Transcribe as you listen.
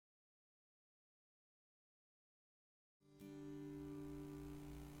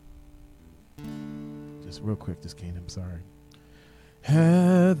Just real quick, this kingdom, sorry.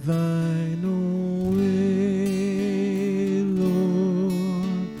 Have thine own way,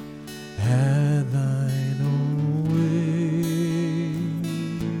 Lord. Have thine own way.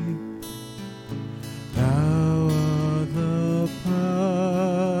 Thou art the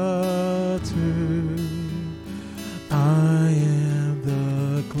potter, I am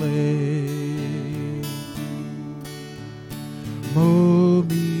the clay. Mold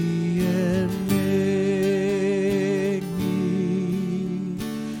me and make me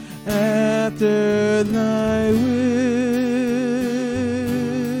after thy will,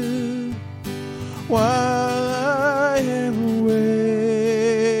 while I am waiting,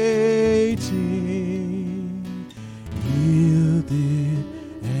 yielded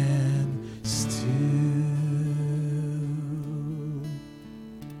and still.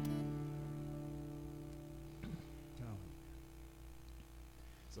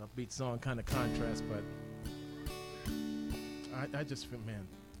 It's an upbeat song, kind of contrast, but I just feel, man,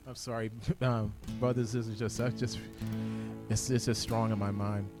 I'm sorry, brothers. This is just, it's just strong in my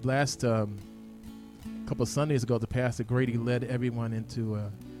mind. Last couple of Sundays ago, the Pastor Grady led everyone into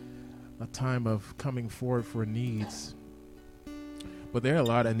a time of coming forward for needs. But there are a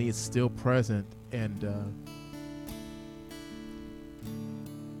lot of needs still present, and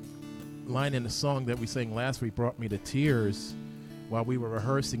line in the song that we sang last week brought me to tears while we were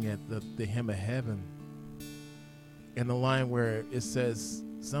rehearsing at the Hymn of Heaven. And the line where it says,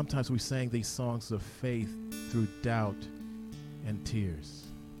 sometimes we sang these songs of faith through doubt and tears.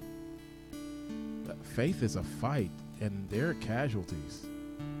 Faith is a fight, and there are casualties.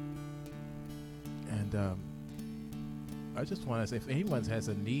 And I just want to say, if anyone has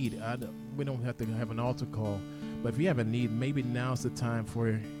a need, we don't have to have an altar call, but if you have a need, maybe now's the time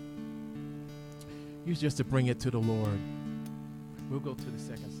for you just to bring it to the Lord. We'll go to the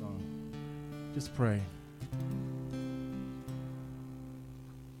second song. Just pray.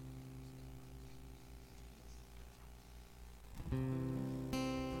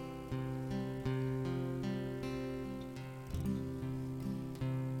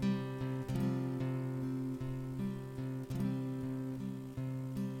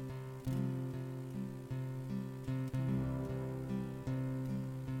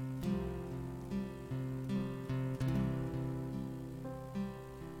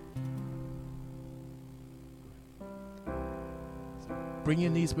 Bring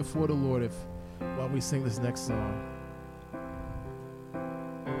your needs before the Lord while we sing this next song.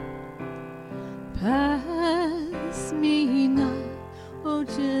 Pass me not, O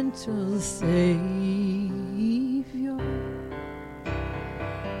gentle Savior.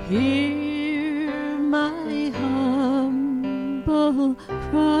 Hear my humble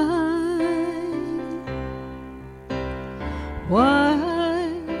cry,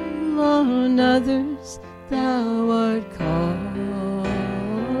 while on others thou art calling.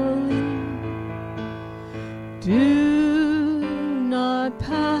 Do not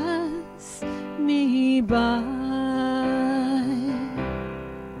pass me by.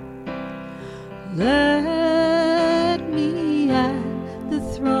 Let me at the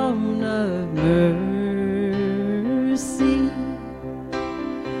throne of mercy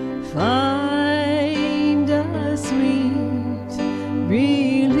find a sweet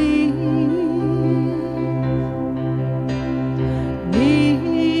relief.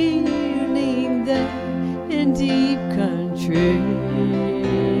 Kneeling there in deep contrition,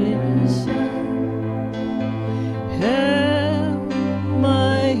 help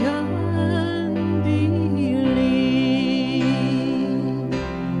my unbelief.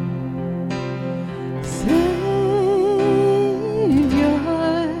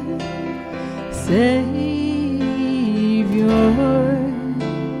 Savior,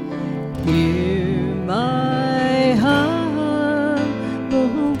 hear my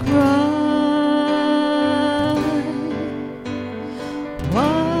humble cry,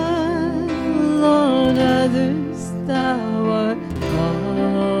 while on others thou art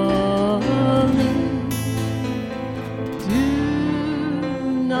calling. Do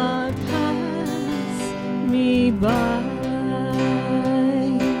not pass me by.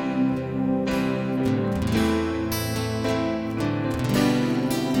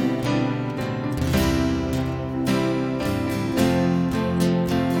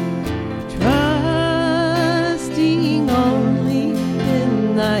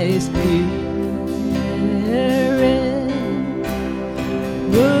 Thy Spirit,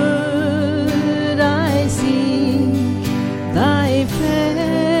 would I seek thy face,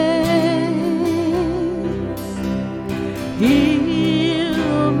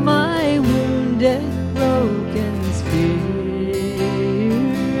 heal my wounded, broken spirit,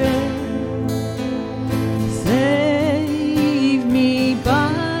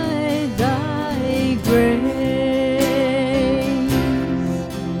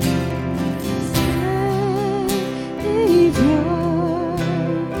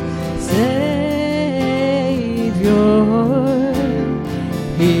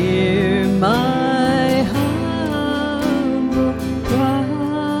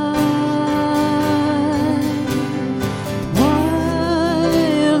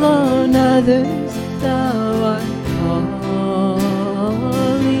 others thou art calling.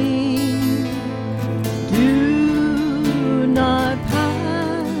 Do not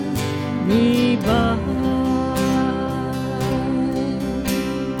pass me by.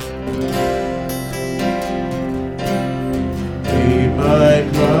 May my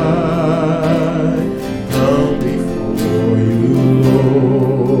cry come before you,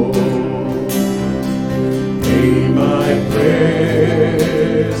 Lord. May my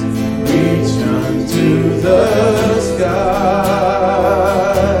prayers reach unto the sky.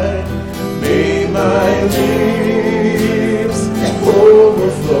 May my lips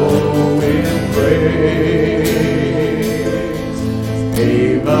overflow in praise. May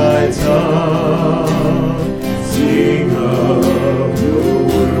my tongue sing of your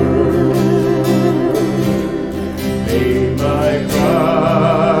word. May my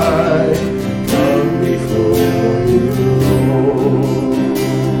cry come before you, Lord.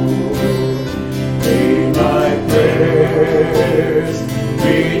 May my prayers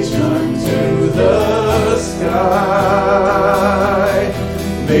reach unto the sky.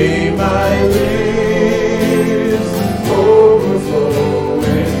 May my lips overflow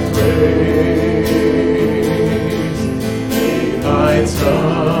in praise. May my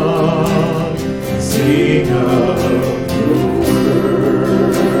tongue sing of your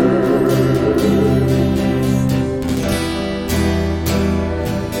word.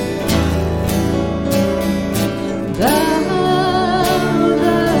 Thou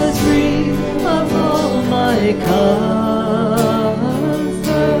dost breathe of all my comfort,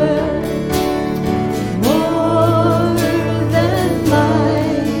 more than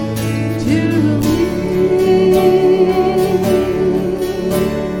life to me.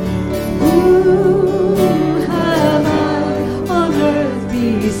 Who have I on earth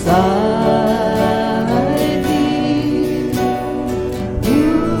beside thee? Who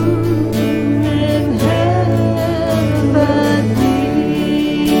in heaven but thee?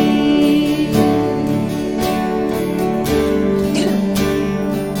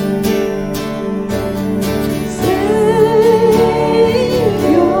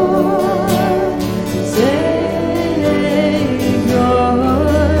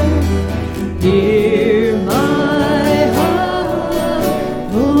 Savior, hear my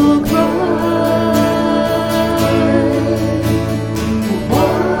humble cry.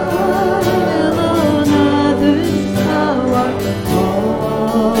 While on others thou art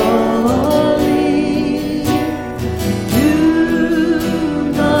calling,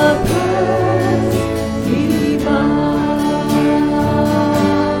 do not pass me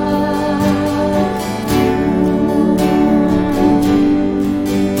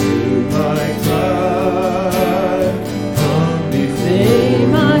My cry come before May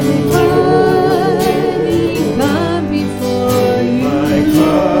my cry come before you. my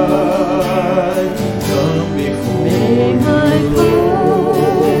cry come before May my cry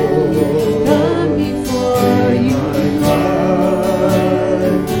come before you. my cry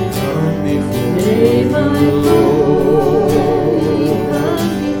come before May my cry come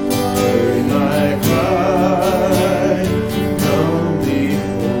before my cry come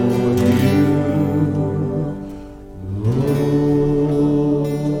before you, Lord.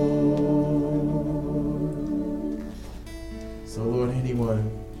 So Lord,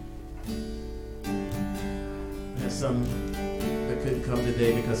 anyone has some that couldn't come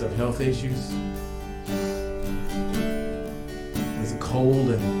today because of health issues, there's a cold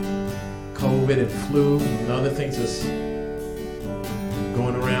and COVID and flu and other things that's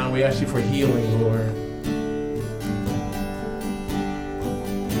going around, we ask you for healing, Lord.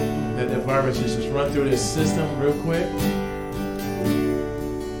 That the virus just run through this system real quick.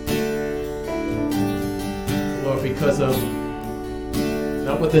 Lord, because of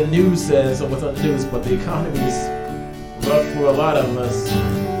not what the news says or what's on the news, but the economy is rough for a lot of us.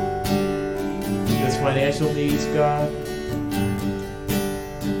 There's financial needs, God.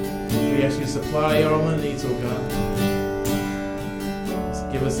 We ask you to supply all our needs, oh God.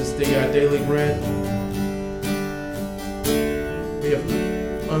 Just give us this day our daily bread. We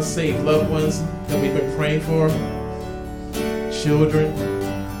have unsaved loved ones that we've been praying for. Children,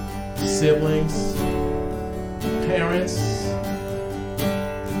 siblings, parents,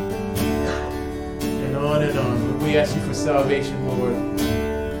 and on and on. We ask you for salvation, Lord.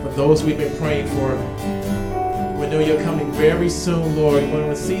 For those we've been praying for, we know you're coming very soon, Lord. When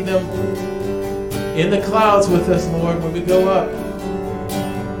we see them in the clouds with us, Lord, when we go up.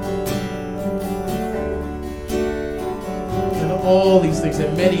 And all these things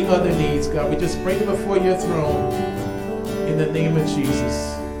and many other needs, God, we just bring them before your throne in the name of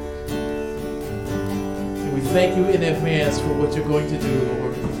Jesus. And we thank you in advance for what you're going to do,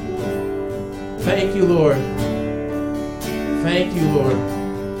 Lord. Thank you, Lord. Thank you, Lord.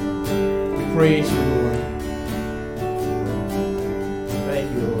 We praise you, Lord.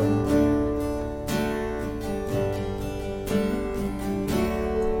 Thank you, Lord.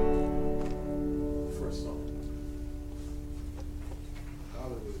 First song.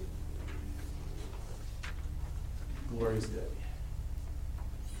 Hallelujah. Glorious day.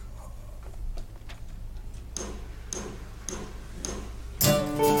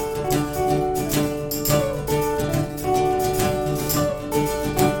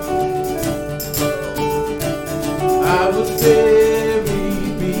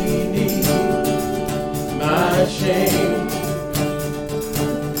 Buried beneath my shame.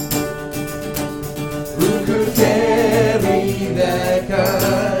 Who could carry that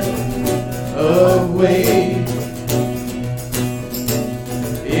kind of weight?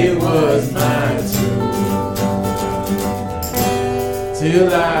 It was my truth till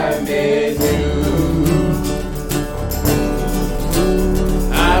I met you.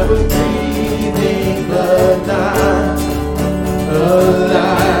 I was breathing but not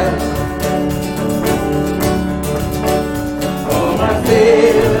alive. All my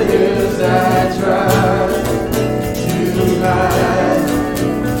failures I tried to hide.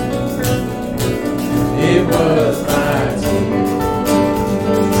 It was my truth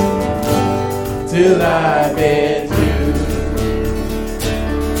till I met you.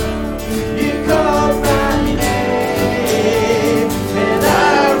 You called my name and I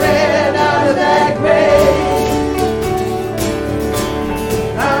ran out of that grave.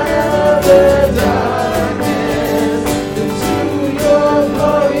 The darkness into your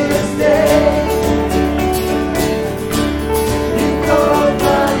glorious day. You called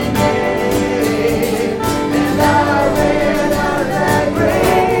my name and I ran out of that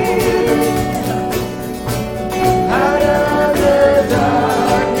grave. Out of the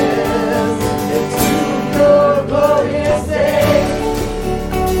darkness into your glorious day.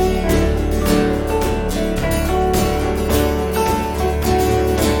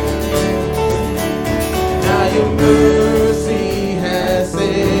 Your mercy has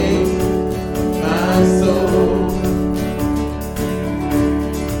saved my soul.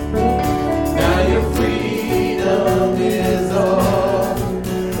 Now your freedom is all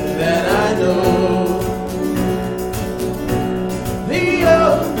that I know. The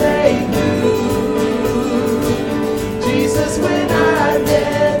old made new. Jesus, when I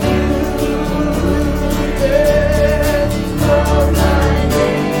met you, you called my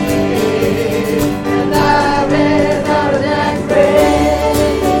name and I ran out of that grave.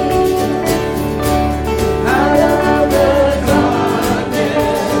 Out of the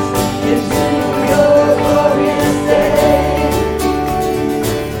darkness into your glorious day.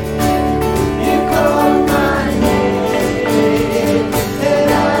 You called my name and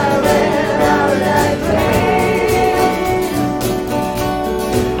I ran out of that grave.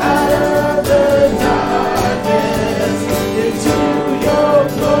 Out of the darkness into your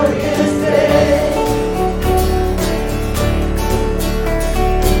glorious day.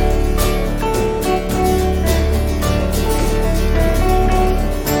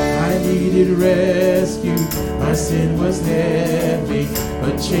 I needed rescue, my sin was heavy,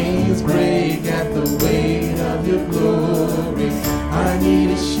 but chains break at the weight of your glory. I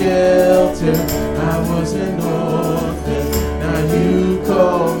needed shelter, I was an orphan, now you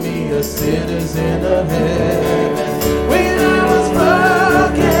call me a citizen of heaven. When I was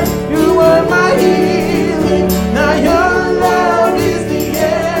broken, you were my healing, now your love is the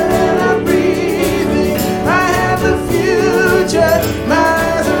air that I'm breathing. I have the future, my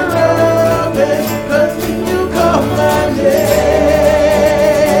eyes are open, 'cause when you call my name,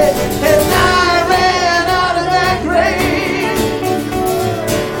 and I ran out of that grave,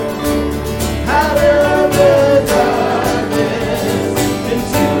 out of the darkness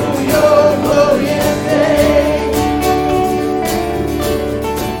into your glorious day.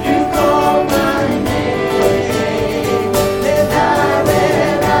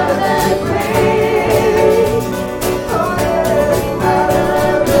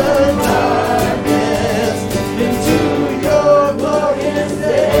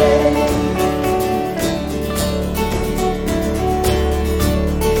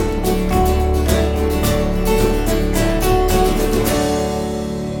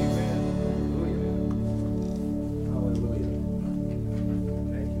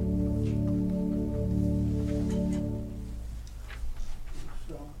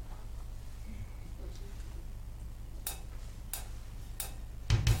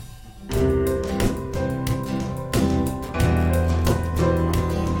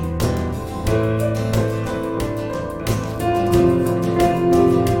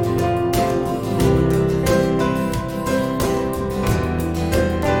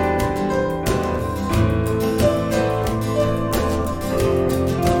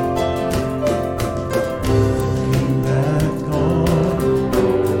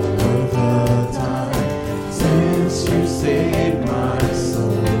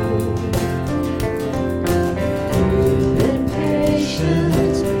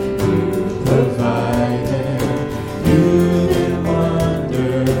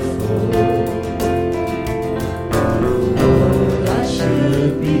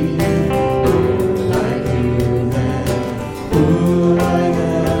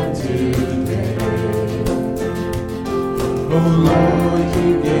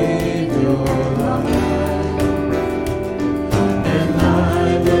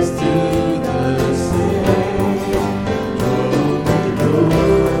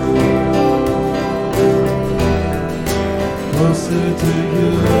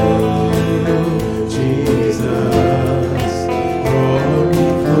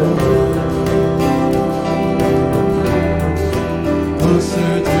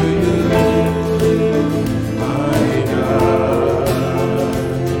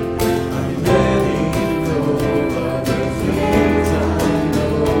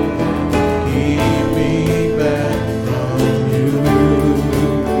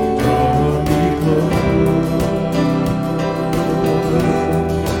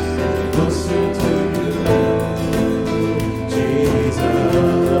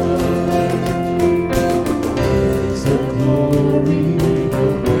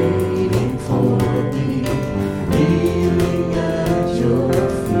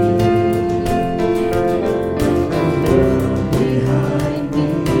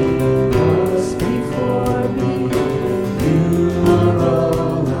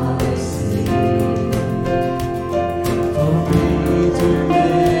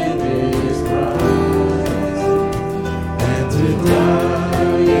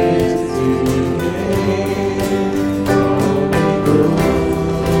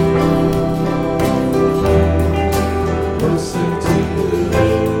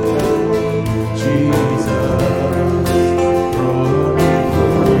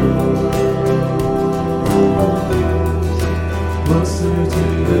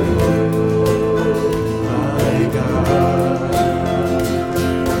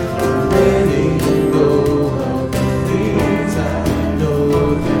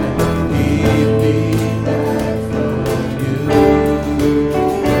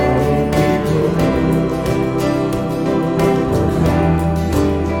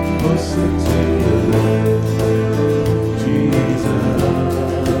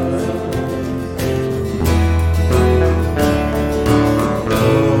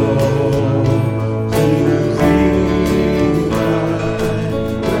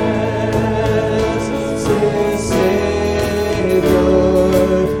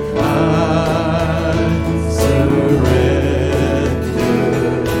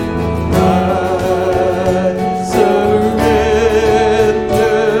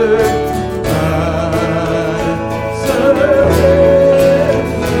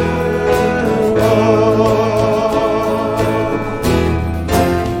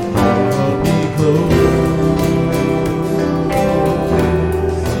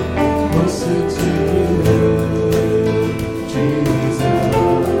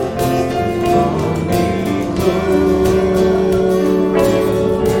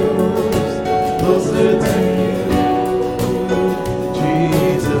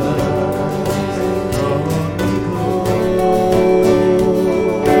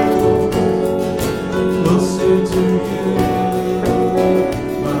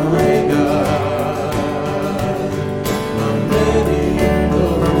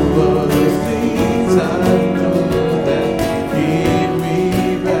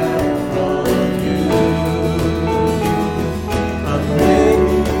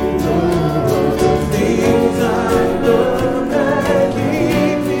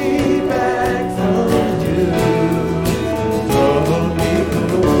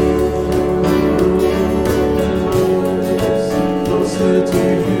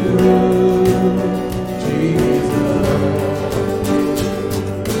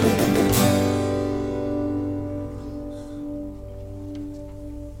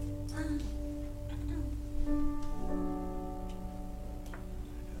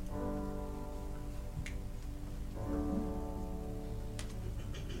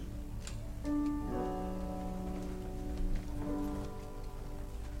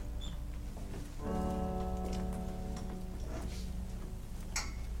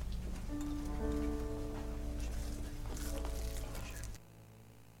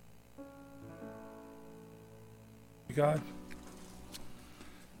 God.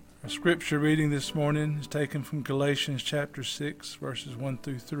 Our scripture reading this morning is taken from Galatians chapter 6, verses 1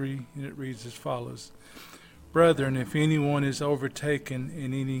 through 3, and it reads as follows. Brethren, if anyone is overtaken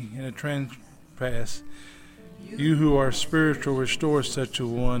in a trespass, you who are spiritual, restore such a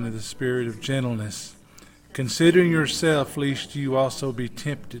one in the spirit of gentleness, considering yourself, lest you also be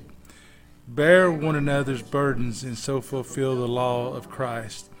tempted. Bear one another's burdens, and so fulfill the law of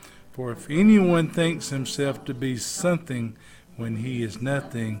Christ. For if anyone thinks himself to be something when he is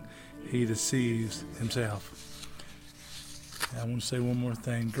nothing, he deceives himself. I want to say one more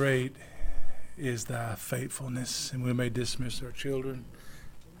thing. Great is thy faithfulness. And we may dismiss our children.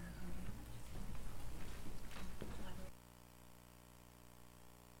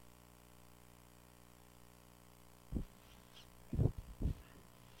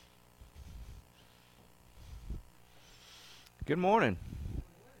 Good morning.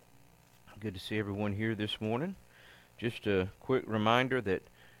 Good to see everyone here this morning. Just a quick reminder that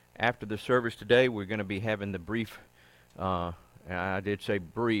after the service today, we're going to be having the brief, I did say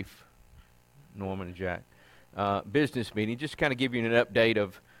brief, Norman and Jack, business meeting. Just kind of give you an update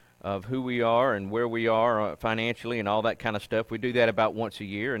of who we are and where we are financially and all that kind of stuff. We do that about once a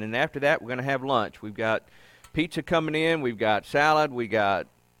year. And then after that, we're going to have lunch. We've got pizza coming in. We've got salad. We got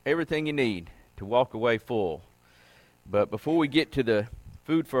everything you need to walk away full. But before we get to the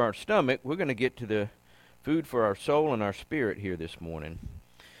food for our stomach, we're going to get to the food for our soul and our spirit here this morning.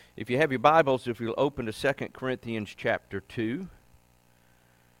 If you have your Bibles, if you'll open to 2 Corinthians chapter 2,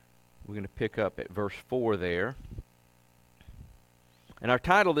 we're going to pick up at verse 4 there. And our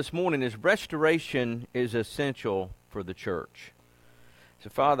title this morning is Restoration is Essential for the Church. So,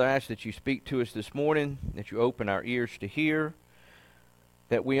 Father, I ask that you speak to us this morning, that you open our ears to hear,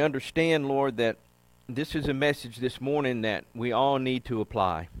 that we understand, Lord, that this is a message this morning that we all need to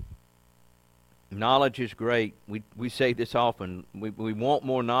apply. Knowledge is great. We say this often. We want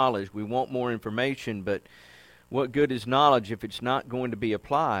more knowledge. We want more information. But what good is knowledge if it's not going to be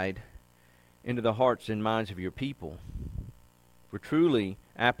applied into the hearts and minds of your people? For truly,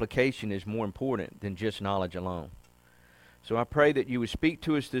 application is more important than just knowledge alone. So I pray that you would speak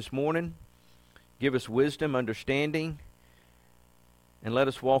to us this morning, give us wisdom, understanding, and let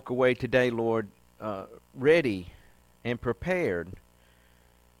us walk away today, Lord, ready and prepared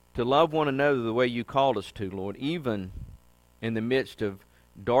to love one another the way you called us to, Lord, even in the midst of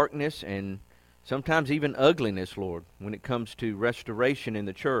darkness and sometimes even ugliness, Lord. When it comes to restoration in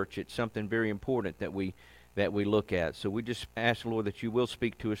the church, it's something very important that we look at. So we just ask, Lord, that you will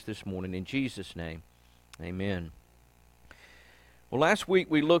speak to us this morning. In Jesus' name, amen. Well, last week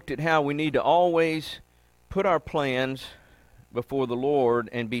we looked at how we need to always put our plans before the Lord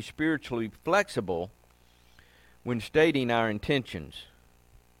and be spiritually flexible when stating our intentions.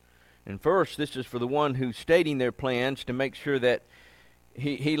 And first, this is for the one who's stating their plans to make sure that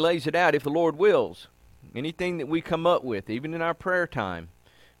he lays it out if the Lord wills. Anything that we come up with, even in our prayer time,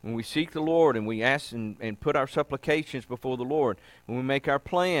 when we seek the Lord and we ask and put our supplications before the Lord, when we make our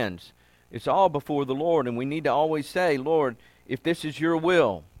plans, it's all before the Lord. And we need to always say, Lord, if this is your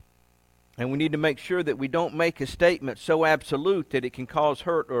will. And we need to make sure that we don't make a statement so absolute that it can cause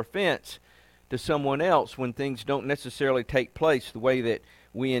hurt or offense to someone else when things don't necessarily take place the way that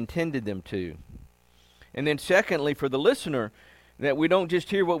we intended them to. And then secondly, for the listener, that we don't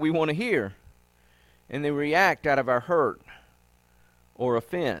just hear what we want to hear and then react out of our hurt or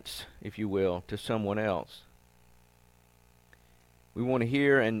offense, if you will, to someone else. We want to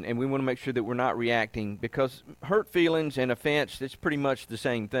hear and we want to make sure that we're not reacting, because hurt feelings and offense, it's pretty much the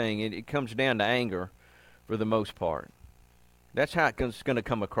same thing. It comes down to anger for the most part. That's how it's going to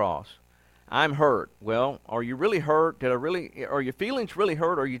come across. I'm hurt. Well, are you really hurt? Are your feelings really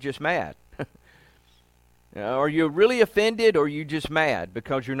hurt, or are you just mad? Are you really offended, or are you just mad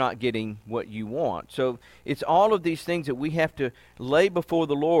because you're not getting what you want? So it's all of these things that we have to lay before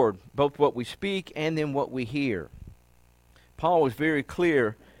the Lord, both what we speak and then what we hear. Paul was very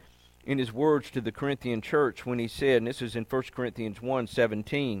clear in his words to the Corinthian church when he said, and this is in 1 Corinthians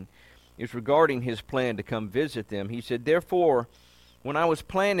 1:17, is regarding his plan to come visit them. He said, therefore, when I was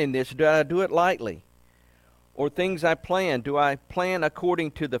planning this, did I do it lightly? Or things I plan, do I plan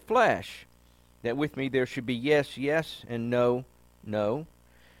according to the flesh? That with me there should be yes, yes, and no, no.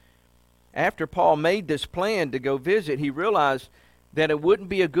 After Paul made this plan to go visit, he realized that it wouldn't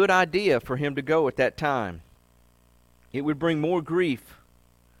be a good idea for him to go at that time. It would bring more grief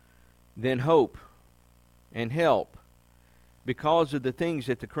than hope and help because of the things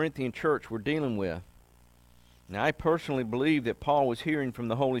that the Corinthian church were dealing with. Now, I personally believe that Paul was hearing from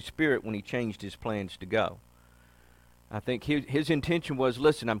the Holy Spirit when he changed his plans to go. I think his intention was,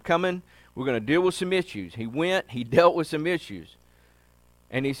 listen, I'm coming. We're going to deal with some issues. He went. He dealt with some issues.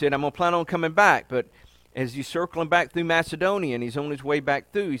 And he said, I'm going to plan on coming back. But as he's circling back through Macedonia and he's on his way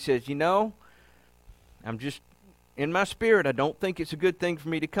back through, he says, I'm just, in my spirit, I don't think it's a good thing for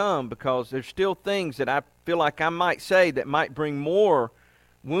me to come, because there's still things that I feel like I might say that might bring more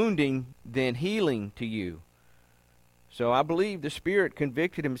wounding than healing to you. So I believe the Spirit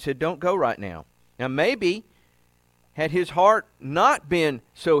convicted him and said, don't go right now. Now maybe, had his heart not been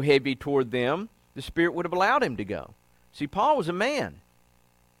so heavy toward them, the Spirit would have allowed him to go. See, Paul was a man.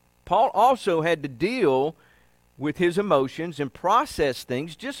 Paul also had to deal with his emotions and process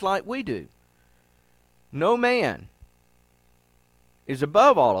things just like we do. No man is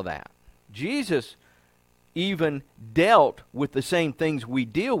above all of that. Jesus even dealt with the same things we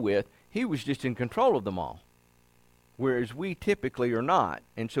deal with. He was just in control of them all. whereas we typically are not.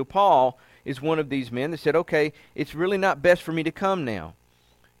 And so Paul is one of these men that said, okay, it's really not best for me to come now.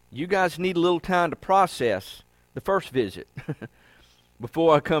 You guys need a little time to process the first visit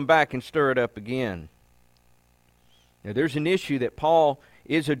before I come back and stir it up again. Now, there's an issue that Paul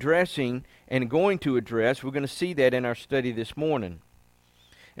is addressing and going to address. We're going to see that in our study this morning.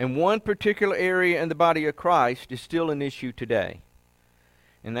 And one particular area in the body of Christ is still an issue today.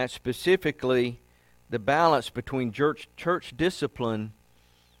 And that's specifically the balance between church discipline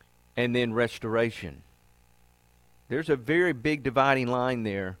and then restoration. There's a very big dividing line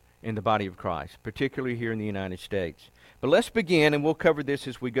there in the body of Christ, particularly here in the United States. But let's begin, and we'll cover this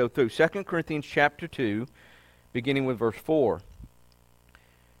as we go through. 2 Corinthians chapter 2, beginning with verse 4.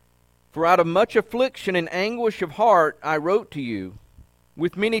 For out of much affliction and anguish of heart I wrote to you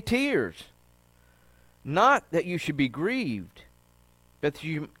with many tears, not that you should be grieved, but that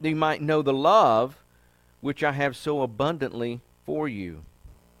you might know the love which I have so abundantly for you.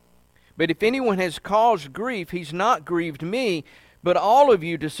 But if anyone has caused grief, he's not grieved me, but all of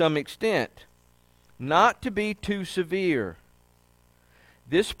you to some extent, not to be too severe.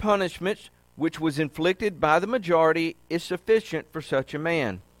 This punishment which was inflicted by the majority is sufficient for such a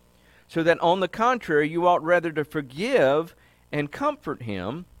man, so that on the contrary you ought rather to forgive and comfort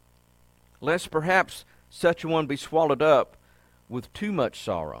him, lest perhaps such a one be swallowed up with too much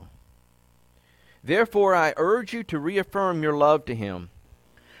sorrow. Therefore I urge you to reaffirm your love to him.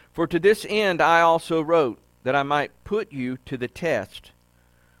 For to this end I also wrote, that I might put you to the test,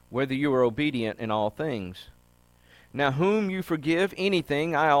 whether you are obedient in all things. Now whom you forgive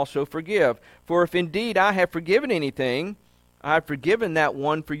anything, I also forgive. For if indeed I have forgiven anything, I have forgiven that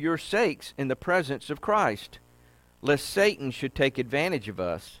one for your sakes in the presence of Christ, lest Satan should take advantage of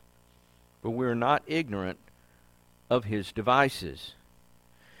us. For we are not ignorant of his devices.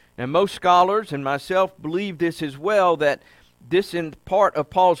 Now most scholars, and myself, believe this as well, that this in part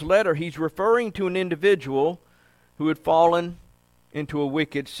of Paul's letter, he's referring to an individual who had fallen into a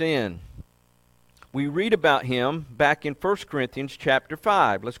wicked sin. We read about him back in 1 Corinthians chapter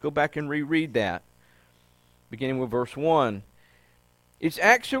 5. Let's go back and reread that, beginning with verse 1. It's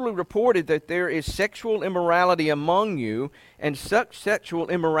actually reported that there is sexual immorality among you, and such sexual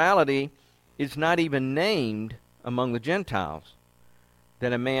immorality is not even named among the Gentiles,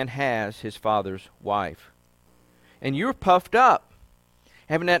 that a man has his father's wife. And you're puffed up,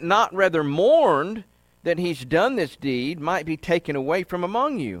 having that not rather mourned that he's done this deed might be taken away from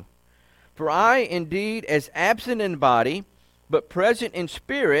among you. For I indeed, as absent in body, but present in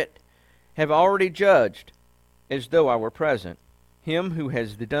spirit, have already judged, as though I were present, him who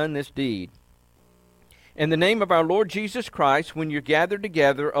has done this deed. In the name of our Lord Jesus Christ, when you're gathered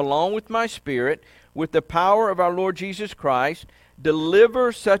together, along with my spirit, with the power of our Lord Jesus Christ,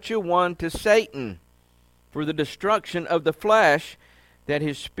 deliver such a one to Satan, for the destruction of the flesh, that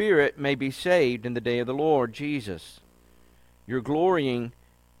his spirit may be saved in the day of the Lord Jesus. Your glorying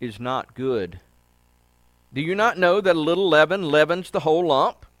is not good. Do you not know that a little leaven leavens the whole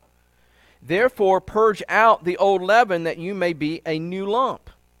lump? Therefore purge out the old leaven, that you may be a new lump,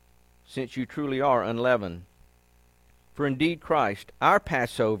 since you truly are unleavened. For indeed Christ, our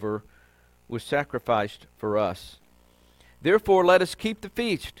Passover, was sacrificed for us. Therefore let us keep the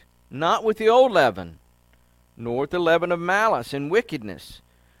feast, not with the old leaven, nor with the leaven of malice and wickedness,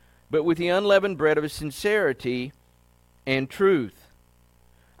 but with the unleavened bread of sincerity and truth.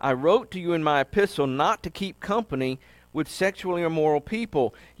 I wrote to you in my epistle not to keep company with sexually immoral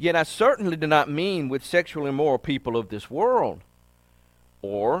people, yet I certainly do not mean with sexually immoral people of this world,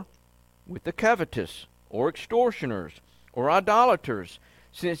 or with the covetous, or extortioners, or idolaters,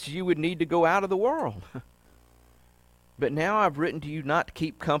 since you would need to go out of the world. But now I've written to you not to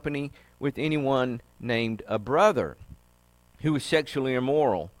keep company with anyone named a brother, who is sexually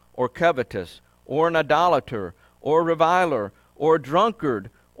immoral, or covetous, or an idolater, or a reviler, or a drunkard,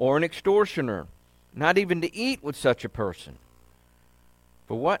 or an extortioner, not even to eat with such a person.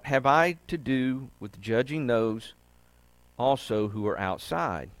 For what have I to do with judging those also who are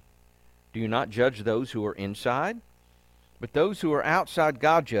outside? Do you not judge those who are inside? But those who are outside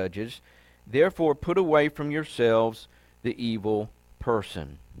God judges. Therefore put away from yourselves the evil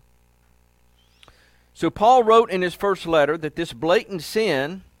person. So Paul wrote in his first letter that this blatant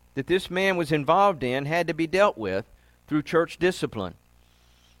sin that this man was involved in had to be dealt with through church discipline.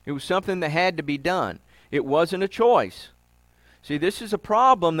 It was something that had to be done. It wasn't a choice. See, this is a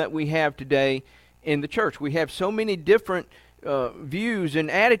problem that we have today in the church. We have so many different views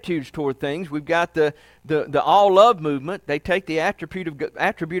and attitudes toward things. We've got the all love movement. They take the attribute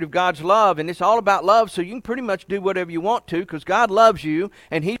of God's love, and it's all about love, so you can pretty much do whatever you want to because God loves you,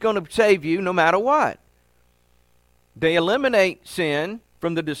 and He's going to save you no matter what. They eliminate sin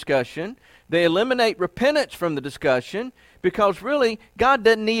from the discussion. They eliminate repentance from the discussion, because really, God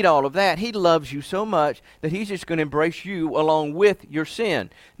doesn't need all of that. He loves you so much that He's just going to embrace you along with your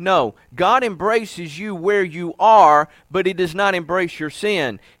sin. No, God embraces you where you are, but He does not embrace your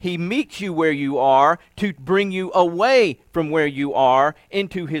sin. He meets you where you are to bring you away from where you are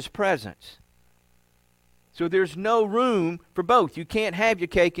into His presence. So there's no room for both. You can't have your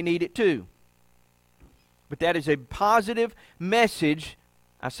cake and eat it too. But that is a positive message.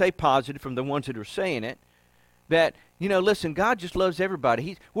 I say positive from the ones that are saying it, that, listen, God just loves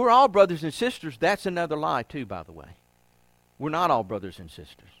everybody. We're all brothers and sisters. That's another lie too, by the way. We're not all brothers and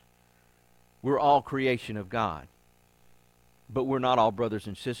sisters. We're all creation of God. But we're not all brothers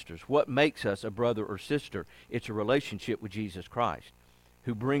and sisters. What makes us a brother or sister? It's a relationship with Jesus Christ,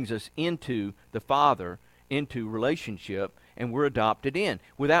 who brings us into the Father, into relationship, and we're adopted in.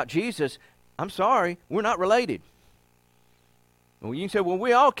 Without Jesus, I'm sorry, we're not related. Well, you can say, well,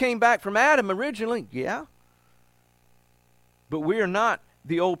 we all came back from Adam originally. Yeah. But we are not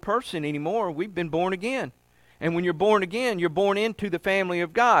the old person anymore. We've been born again. And when you're born again, you're born into the family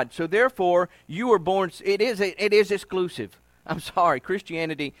of God. So therefore, you are born, it is exclusive. I'm sorry,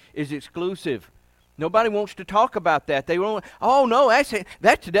 Christianity is exclusive. Nobody wants to talk about that. They won't, oh no,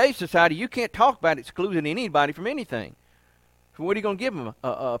 that's today's society. You can't talk about excluding anybody from anything. So what are you going to give them?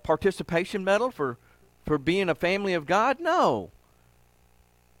 A participation medal for being a family of God? No.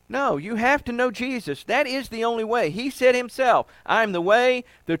 No, you have to know Jesus. That is the only way. He said Himself, I am the way,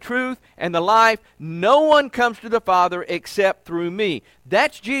 the truth, and the life. No one comes to the Father except through me.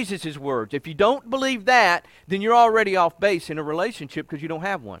 That's Jesus' words. If you don't believe that, then you're already off base in a relationship because you don't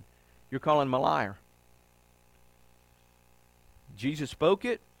have one. You're calling Him a liar. Jesus spoke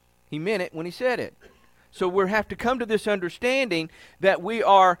it. He meant it when He said it. So we have to come to this understanding that we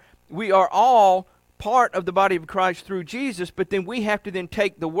are all part of the body of Christ through Jesus, but then we have to then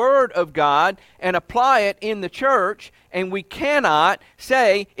take the Word of God and apply it in the church, and we cannot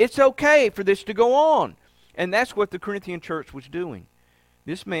say it's okay for this to go on. And that's what the Corinthian church was doing.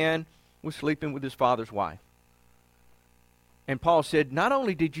 This man was sleeping with his father's wife. And Paul said, not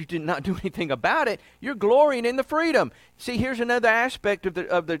only did you not do anything about it, you're glorying in the freedom. See, here's another aspect of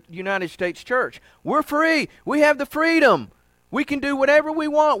the United States church. We're free. We have the freedom. We can do whatever we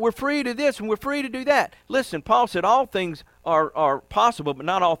want. We're free to this and we're free to do that. Listen, Paul said all things are possible, but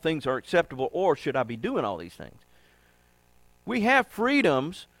not all things are acceptable, or should I be doing all these things? We have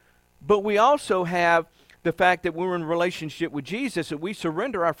freedoms, but we also have the fact that we're in relationship with Jesus, that we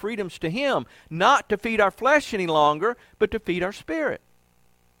surrender our freedoms to Him, not to feed our flesh any longer, but to feed our spirit.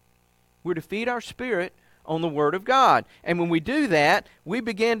 We're to feed our spirit on the Word of God. And when we do that, we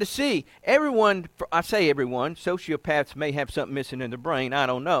begin to see everyone, I say everyone, sociopaths may have something missing in their brain, I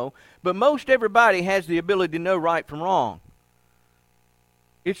don't know, but most everybody has the ability to know right from wrong.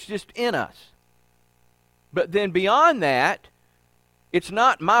 It's just in us. But then beyond that, it's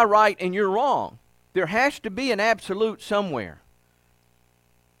not my right and you're wrong. There has to be an absolute somewhere.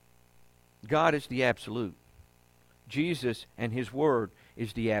 God is the absolute. Jesus and His Word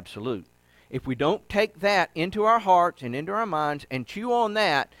is the absolute. If we don't take that into our hearts and into our minds and chew on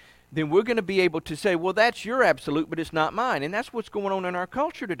that, then we're going to be able to say, well, that's your absolute, but it's not mine. And that's what's going on in our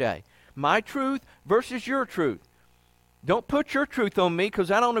culture today. My truth versus your truth. Don't put your truth on me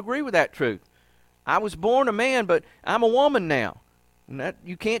because I don't agree with that truth. I was born a man, but I'm a woman now. And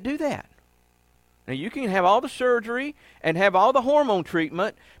you can't do that. Now, you can have all the surgery and have all the hormone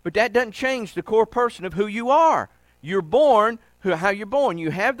treatment, but that doesn't change the core person of who you are. You're born how you're born. You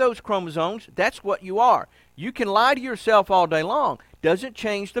have those chromosomes. That's what you are. You can lie to yourself all day long. Doesn't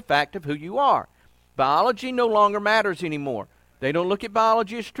change the fact of who you are. Biology no longer matters anymore. They don't look at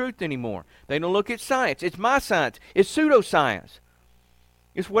biology as truth anymore. They don't look at science. It's my science. It's pseudoscience.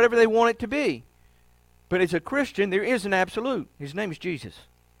 It's whatever they want it to be. But as a Christian, there is an absolute. His name is Jesus.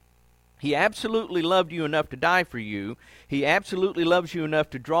 He absolutely loved you enough to die for you. He absolutely loves you enough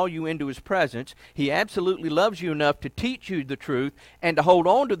to draw you into His presence. He absolutely loves you enough to teach you the truth and to hold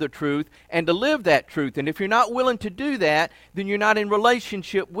on to the truth and to live that truth. And if you're not willing to do that, then you're not in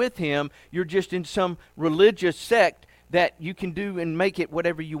relationship with Him. You're just in some religious sect that you can do and make it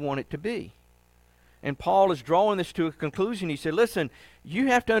whatever you want it to be. And Paul is drawing this to a conclusion. He said, listen, you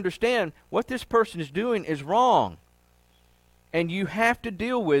have to understand what this person is doing is wrong. And you have to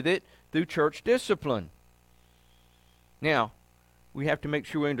deal with it through church discipline. Now, we have to make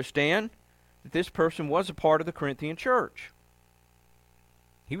sure we understand that this person was a part of the Corinthian church.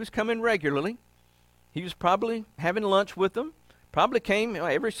 He was coming regularly. He was probably having lunch with them. Probably came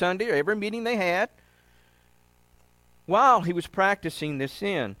every Sunday or every meeting they had while he was practicing this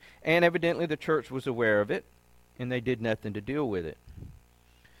sin. And evidently the church was aware of it. and they did nothing to deal with it.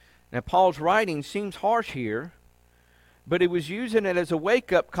 Now, Paul's writing seems harsh here, but he was using it as a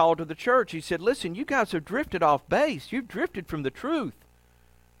wake-up call to the church. He said, listen, you guys have drifted off base. You've drifted from the truth.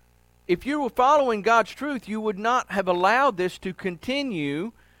 If you were following God's truth, you would not have allowed this to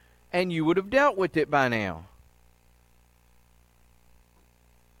continue, and you would have dealt with it by now.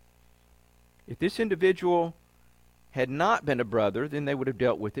 If this individual had not been a brother, then they would have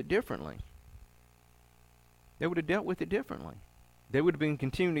dealt with it differently. They would have dealt with it differently. They would have been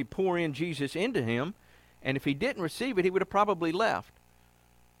continually pouring Jesus into him, and if he didn't receive it, he would have probably left.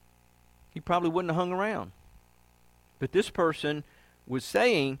 He probably wouldn't have hung around. But this person was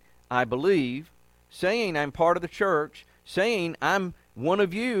saying, I believe, saying I'm part of the church, saying I'm one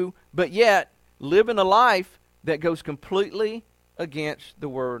of you, but yet living a life that goes completely against the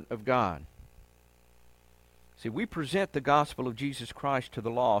Word of God. See, we present the gospel of Jesus Christ to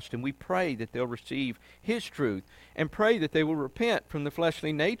the lost, and we pray that they'll receive His truth, and pray that they will repent from the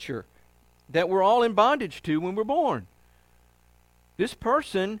fleshly nature that we're all in bondage to when we're born. This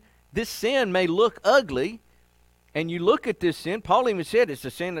sin may look ugly, and you look at this sin, Paul even said it's a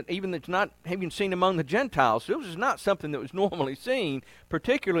sin that even that's not even seen among the Gentiles. So this is not something that was normally seen,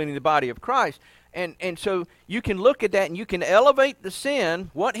 particularly in the body of Christ. And so you can look at that and you can elevate the sin.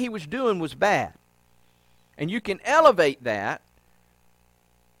 What he was doing was bad. And you can elevate that,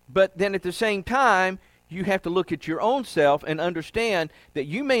 but then at the same time, you have to look at your own self and understand that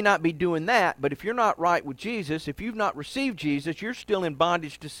you may not be doing that, but if you're not right with Jesus, if you've not received Jesus, you're still in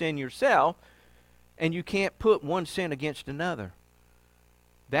bondage to sin yourself, and you can't put one sin against another.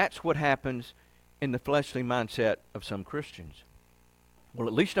 That's what happens in the fleshly mindset of some Christians. Well,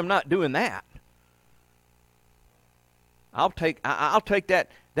 at least I'm not doing that. I'll take that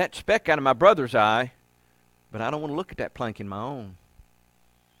speck out of my brother's eye, but I don't want to look at that plank in my own.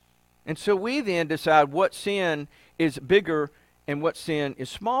 And so we then decide what sin is bigger and what sin is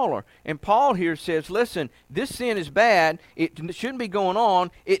smaller. And Paul here says, listen, this sin is bad. It shouldn't be going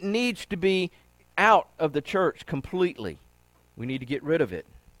on. It needs to be out of the church completely. We need to get rid of it.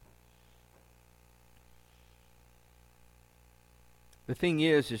 The thing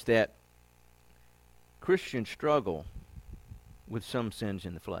is that Christians struggle with some sins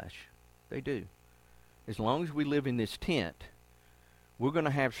in the flesh. They do. As long as we live in this tent, we're going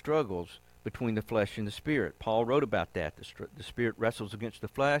to have struggles between the flesh and the spirit. Paul wrote about that. The spirit wrestles against the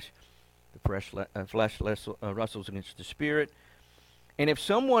flesh. The flesh wrestles against the spirit. And if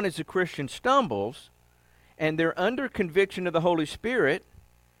someone as a Christian stumbles, and they're under conviction of the Holy Spirit,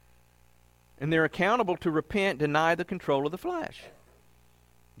 and they're accountable to repent, deny the control of the flesh.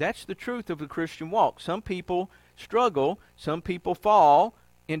 That's the truth of the Christian walk. Some people struggle. Some people fall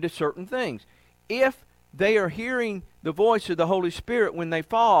into certain things. If they are hearing the voice of the Holy Spirit when they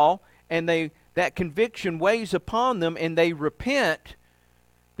fall, and that conviction weighs upon them, and they repent,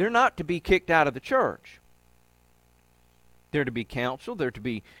 they're not to be kicked out of the church. They're to be counseled. They're to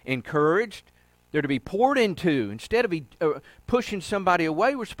be encouraged. They're to be poured into. Instead of pushing somebody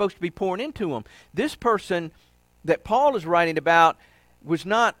away, we're supposed to be pouring into them. This person that Paul is writing about was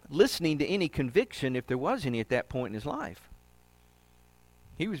not listening to any conviction, if there was any at that point in his life.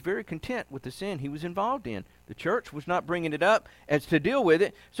 He was very content with the sin he was involved in. The church was not bringing it up as to deal with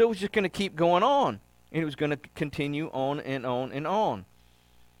it, so it was just going to keep going on. And it was going to continue on and on and on.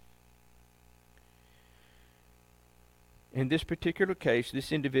 In this particular case,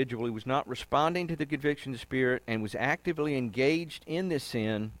 this individual was not responding to the conviction of the Spirit and was actively engaged in this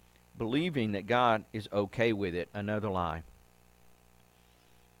sin, believing that God is okay with it. Another lie.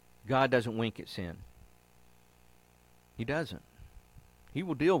 God doesn't wink at sin. He doesn't. He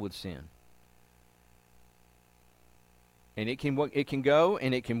will deal with sin. And it can go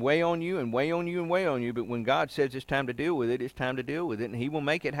and it can weigh on you and weigh on you and weigh on you, but when God says it's time to deal with it, it's time to deal with it, and He will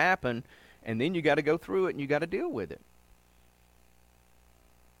make it happen, and then you got to go through it and you got to deal with it.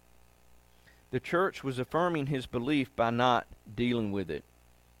 The church was affirming his belief by not dealing with it.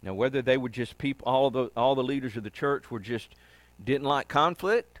 Now, whether they were just people, all the leaders of the church were just didn't like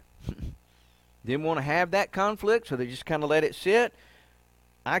conflict, didn't want to have that conflict, so they just kind of let it sit.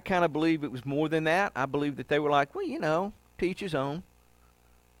 I kind of believe it was more than that. I believe that they were like, well, to each his own.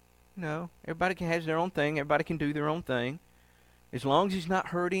 Everybody has their own thing. Everybody can do their own thing. As long as he's not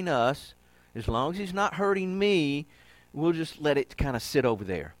hurting us, as long as he's not hurting me, we'll just let it kind of sit over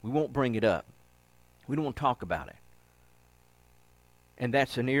there. We won't bring it up. We don't want to talk about it. And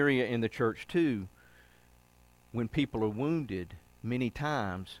that's an area in the church, too. When people are wounded, many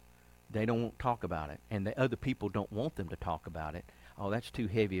times they don't want to talk about it. And the other people don't want them to talk about it. Oh, that's too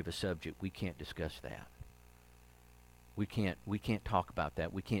heavy of a subject. We can't discuss that. We can't talk about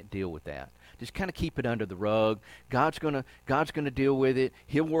that. We can't deal with that. Just kind of keep it under the rug. God's gonna deal with it.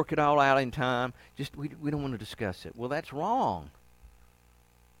 He'll work it all out in time. Just we don't want to discuss it. Well, that's wrong.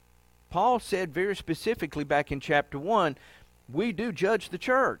 Paul said very specifically back in chapter 1, we do judge the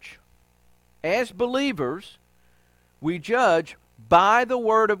church. As believers, we judge by the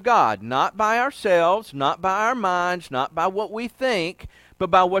Word of God, not by ourselves, not by our minds, not by what we think, but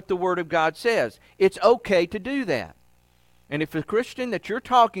by what the Word of God says. It's okay to do that. And if a Christian that you're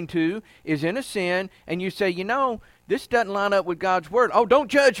talking to is in a sin and you say, you know, this doesn't line up with God's Word, oh, don't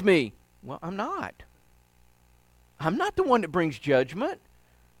judge me. Well, I'm not. I'm not the one that brings judgment.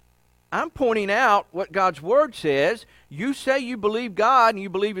 I'm pointing out what God's Word says. You say you believe God and you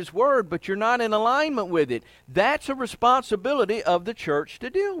believe His Word, but you're not in alignment with it. That's a responsibility of the church to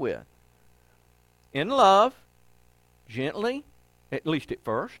deal with. In love, gently, at least at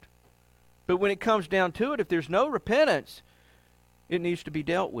first. But when it comes down to it, if there's no repentance, it needs to be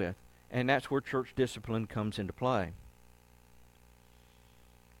dealt with. And that's where church discipline comes into play.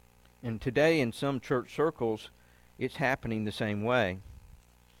 And today in some church circles, it's happening the same way.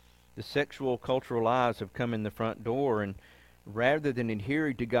 The sexual cultural lies have come in the front door, and rather than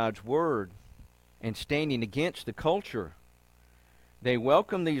adhering to God's Word and standing against the culture, they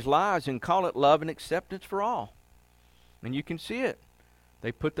welcome these lies and call it love and acceptance for all. And you can see it.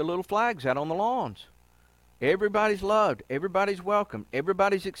 They put the little flags out on the lawns. Everybody's loved. Everybody's welcome.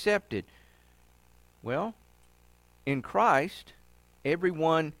 Everybody's accepted. Well, in Christ,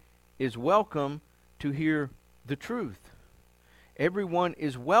 everyone is welcome to hear the truth. Everyone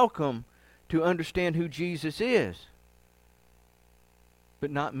is welcome to understand who Jesus is. But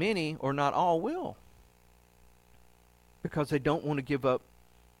not many or not all will. Because they don't want to give up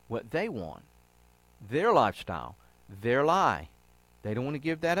what they want. Their lifestyle. Their lie. They don't want to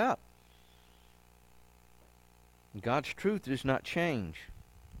give that up. God's truth does not change.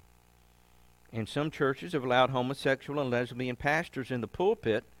 And some churches have allowed homosexual and lesbian pastors in the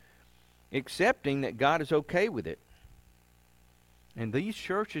pulpit, accepting that God is okay with it. And these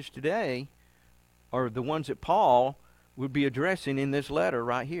churches today are the ones that Paul would be addressing in this letter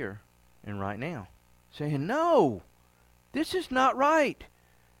right here and right now. Saying, no, this is not right.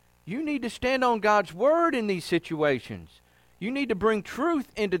 You need to stand on God's Word in these situations. You need to bring truth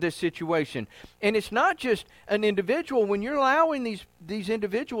into this situation. And it's not just an individual. When you're allowing these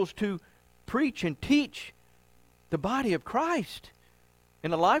individuals to preach and teach the body of Christ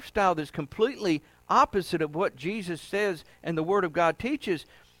in a lifestyle that's completely opposite of what Jesus says and the Word of God teaches,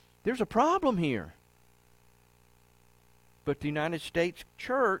 there's a problem here. But the United States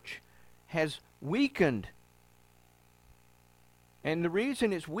church has weakened. And the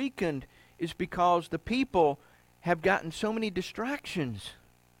reason it's weakened is because the people have gotten so many distractions.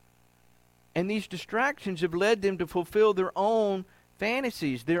 And these distractions have led them to fulfill their own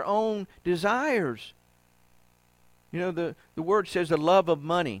fantasies, their own desires. You know, the Word says the love of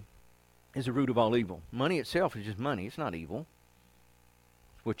money is the root of all evil. Money itself is just money. It's not evil.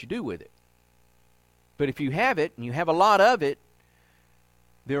 It's what you do with it. But if you have it, and you have a lot of it,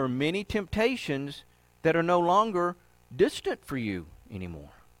 there are many temptations that are no longer distant for you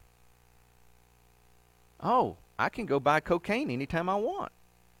anymore. Oh, I can go buy cocaine anytime I want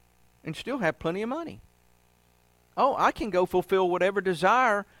and still have plenty of money. Oh, I can go fulfill whatever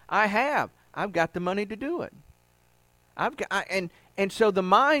desire I have. I've got the money to do it. And so the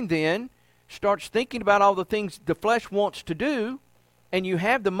mind then starts thinking about all the things the flesh wants to do, and you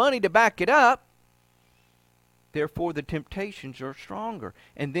have the money to back it up. Therefore, the temptations are stronger.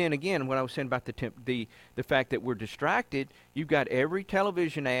 And then again, what I was saying about the fact that we're distracted, you've got every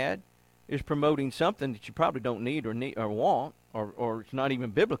television ad is promoting something that you probably don't need or want, or it's not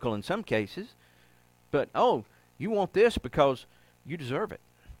even biblical in some cases. But, oh, you want this because you deserve it.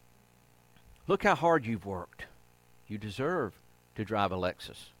 Look how hard you've worked. You deserve to drive a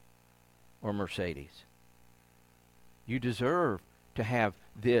Lexus or Mercedes. You deserve to have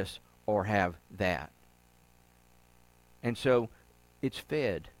this or have that. And so it's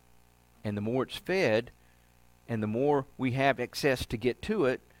fed. And the more it's fed, and the more we have access to get to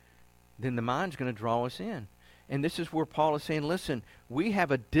it, then the mind's going to draw us in. And this is where Paul is saying, listen, we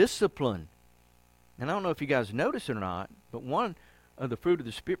have a discipline. And I don't know if you guys notice it or not, but one of the fruits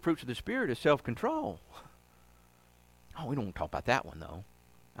of the Spirit is self-control. Oh, we don't want to talk about that one, though.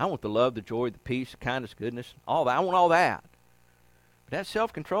 I want the love, the joy, the peace, the kindness, goodness, all that. I want all that. But that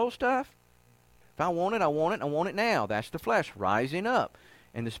self-control stuff, if I want it, I want it, and I want it now. That's the flesh rising up.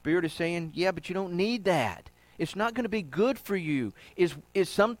 And the Spirit is saying, yeah, but you don't need that. It's not going to be good for you. Is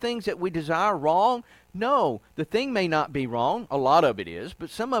some things that we desire wrong? No. The thing may not be wrong. A lot of it is, but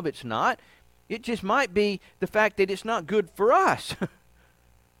some of it's not. It just might be the fact that it's not good for us.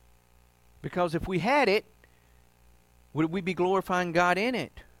 Because if we had it, would we be glorifying God in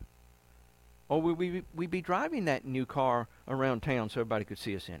it? Or would we be driving that new car around town so everybody could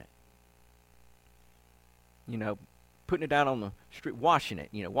see us in it? You know, putting it out on the street, washing it,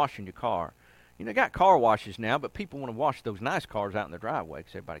 washing your car. Got car washes now, but people want to wash those nice cars out in the driveway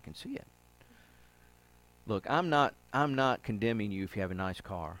because everybody can see it. Look, I'm not condemning you if you have a nice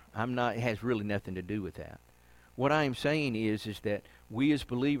car. It has really nothing to do with that. What I am saying is that we as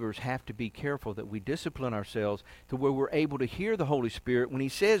believers have to be careful that we discipline ourselves to where we're able to hear the Holy Spirit when He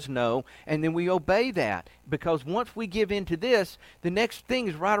says no, and then we obey that. Because once we give in to this, the next thing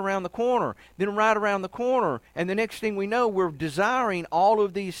is right around the corner, then right around the corner, and the next thing we know, we're desiring all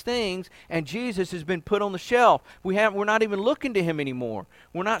of these things, and Jesus has been put on the shelf. We're not even looking to Him anymore.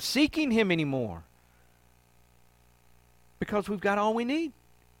 We're not seeking Him anymore. Because we've got all we need.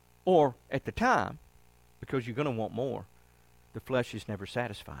 Or, at the time, because you're going to want more. The flesh is never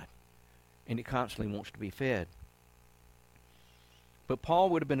satisfied, and it constantly wants to be fed. But Paul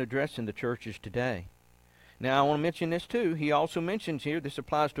would have been addressing the churches today. Now, I want to mention this too. He also mentions here, this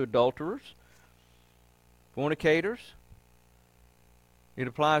applies to adulterers, fornicators. It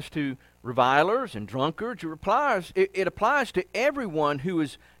applies to revilers and drunkards. It applies to everyone who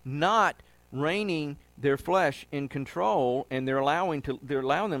is not reining their flesh in control, and they're allowing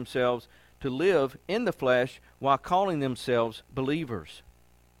themselves to live in the flesh while calling themselves believers.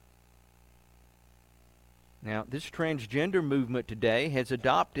 Now, this transgender movement today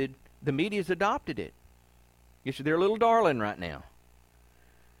the media's adopted it. It's their little darling right now.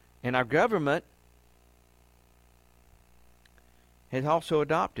 And our government has also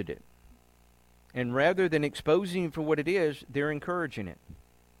adopted it. And rather than exposing it for what it is, they're encouraging it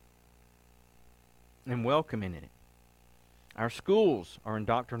and welcoming it. Our schools are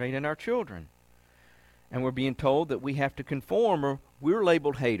indoctrinating our children. And we're being told that we have to conform or we're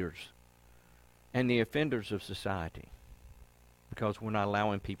labeled haters and the offenders of society because we're not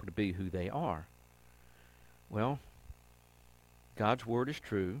allowing people to be who they are. Well, God's Word is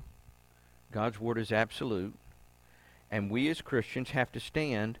true. God's Word is absolute. And we as Christians have to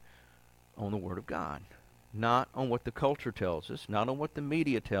stand on the Word of God. Not on what the culture tells us, not on what the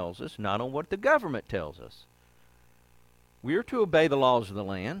media tells us, not on what the government tells us. We are to obey the laws of the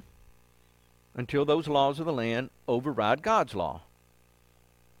land until those laws of the land override God's law.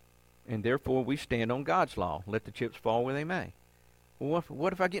 And therefore we stand on God's law. Let the chips fall where they may. Well,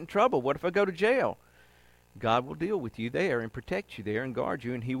 what if I get in trouble? What if I go to jail? God will deal with you there and protect you there and guard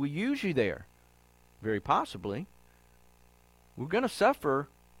you, and He will use you there. Very possibly. We're going to suffer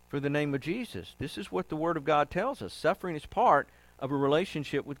for the name of Jesus. This is what the Word of God tells us. Suffering is part of a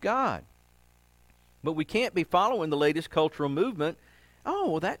relationship with God. But we can't be following the latest cultural movement.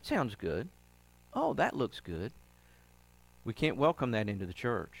 Oh, well, that sounds good. Oh, that looks good. We can't welcome that into the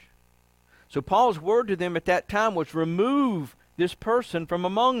church. So Paul's word to them at that time was remove this person from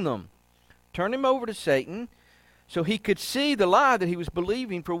among them. Turn him over to Satan so he could see the lie that he was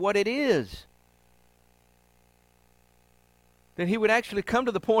believing for what it is. That he would actually come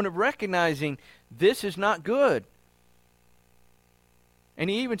to the point of recognizing this is not good. And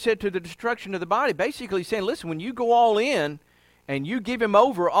he even said to the destruction of the body, basically saying, listen, when you go all in and you give him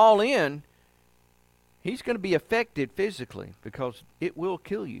over all in, he's going to be affected physically because it will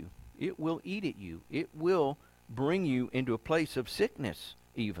kill you. It will eat at you. It will bring you into a place of sickness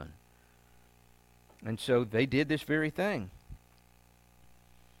even. And so they did this very thing.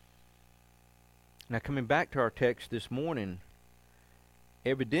 Now coming back to our text this morning,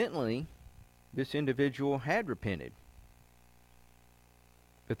 evidently this individual had repented.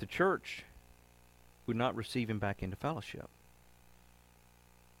 But the church would not receive him back into fellowship.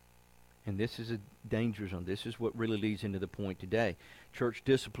 And this is a danger zone. This is what really leads into the point today. Church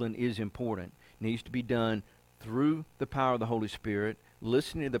discipline is important. It needs to be done through the power of the Holy Spirit,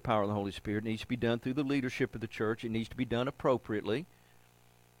 listening to the power of the Holy Spirit. It needs to be done through the leadership of the church. It needs to be done appropriately.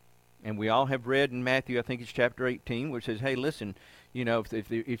 And we all have read in Matthew, I think it's chapter 18, where it says, hey, listen,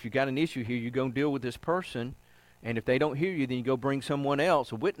 if you got an issue here, you go and deal with this person. And if they don't hear you, then you go bring someone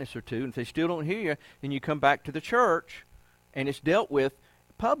else, a witness or two. And if they still don't hear you, then you come back to the church, and it's dealt with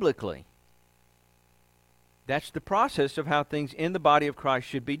publicly. That's the process of how things in the body of Christ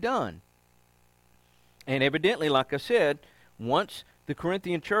should be done. And evidently, like I said, once the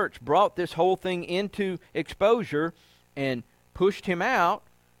Corinthian church brought this whole thing into exposure and pushed him out,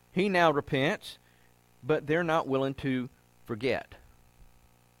 he now repents, but they're not willing to forget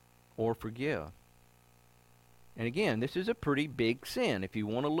or forgive. And again, this is a pretty big sin. If you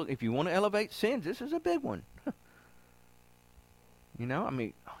want to elevate sins, this is a big one. You know, I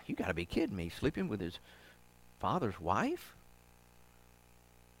mean, you got to be kidding me. Sleeping with his father's wife?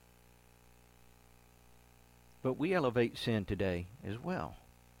 But we elevate sin today as well.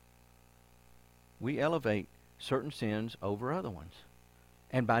 We elevate certain sins over other ones.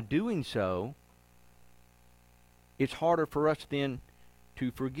 And by doing so, it's harder for us then to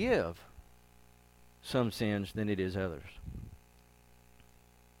forgive some sins than it is others.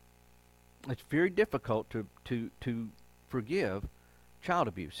 It's very difficult to forgive child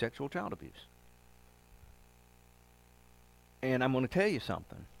abuse, sexual child abuse. And I'm going to tell you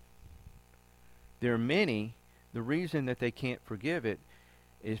something. There are many, the reason that they can't forgive it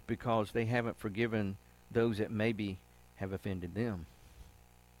is because they haven't forgiven those that maybe have offended them.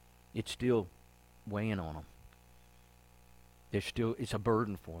 It's still weighing on them. It's a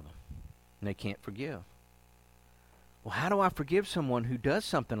burden for them, and they can't forgive. Well, how do I forgive someone who does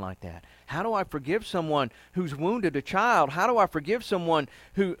something like that? How do I forgive someone who's wounded a child? How do I forgive someone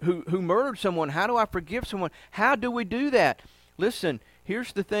who murdered someone? How do I forgive someone? How do we do that? Listen,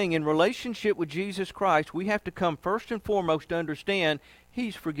 here's the thing. In relationship with Jesus Christ, we have to come first and foremost to understand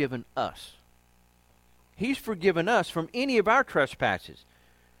He's forgiven us. He's forgiven us from any of our trespasses,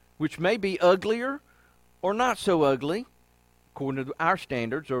 which may be uglier or not so ugly, according to our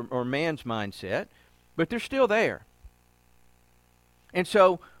standards or man's mindset, but they're still there. And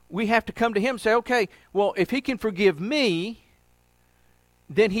so we have to come to Him and say, okay, well, if He can forgive me,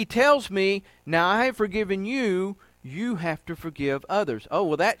 then He tells me, now I have forgiven you, you have to forgive others. Oh,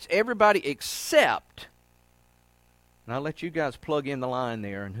 well, that's everybody except. And I'll let you guys plug in the line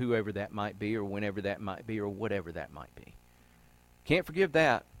there and whoever that might be or whenever that might be or whatever that might be. Can't forgive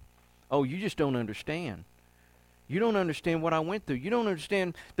that. Oh, you just don't understand. You don't understand what I went through. You don't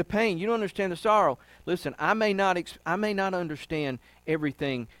understand the pain. You don't understand the sorrow. Listen, I may not understand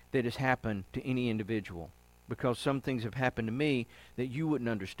everything that has happened to any individual because some things have happened to me that you wouldn't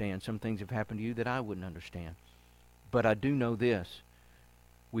understand. Some things have happened to you that I wouldn't understand. But I do know this.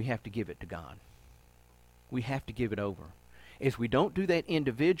 We have to give it to God. We have to give it over. If we don't do that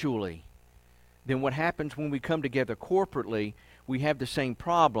individually, then what happens when we come together corporately, we have the same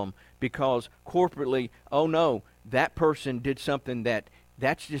problem because corporately, oh no, that person did something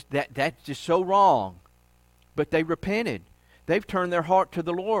that's just so wrong. But they repented. They've turned their heart to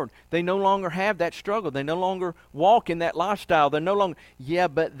the Lord. They no longer have that struggle. They no longer walk in that lifestyle. They're no longer, yeah,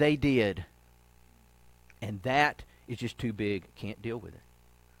 but they did. And that is just too big. Can't deal with it.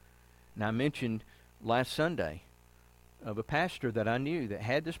 Now I mentioned last Sunday of a pastor that I knew that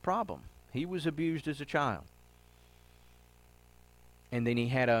had this problem. He was abused as a child. And then he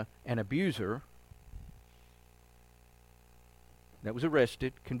had an abuser that was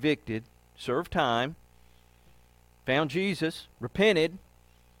arrested, convicted, served time, found Jesus, repented,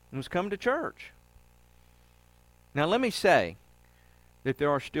 and was coming to church. Now let me say that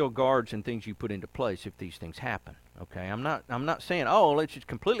there are still guards and things you put into place if these things happen. Okay, I'm not saying, oh, it's just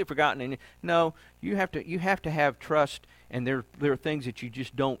completely forgotten. And no, you have to have trust, and there are things that you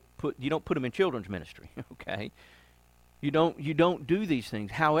just don't put them in children's ministry. Okay, you don't do these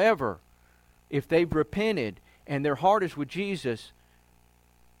things. However, if they've repented and their heart is with Jesus,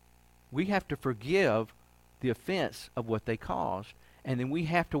 we have to forgive the offense of what they caused, and then we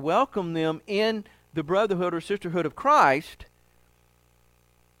have to welcome them in the brotherhood or sisterhood of Christ.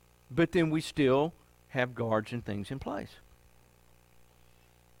 But then we still have guards and things in place.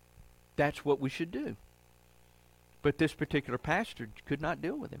 That's what we should do. But this particular pastor could not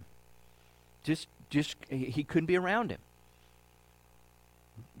deal with him. He couldn't be around him.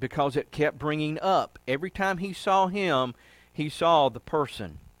 Because it kept bringing up. Every time he saw him, he saw the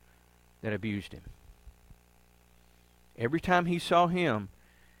person that abused him. Every time he saw him,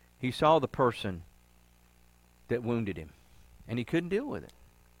 he saw the person that wounded him. And he couldn't deal with it.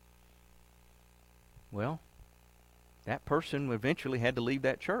 Well, that person eventually had to leave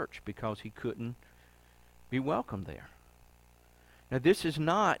that church because he couldn't be welcomed there. Now, this is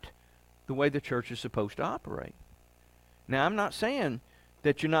not the way the church is supposed to operate. Now, I'm not saying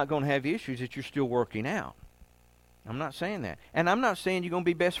that you're not going to have issues that you're still working out. I'm not saying that. And I'm not saying you're going to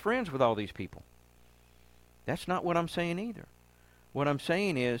be best friends with all these people. That's not what I'm saying either. What I'm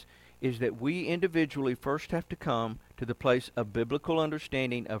saying is that we individually first have to come to the place of biblical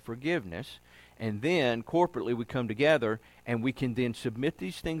understanding of forgiveness, and then corporately we come together and we can then submit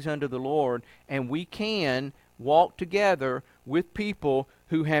these things unto the Lord, and we can walk together with people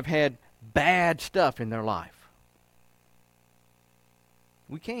who have had bad stuff in their life.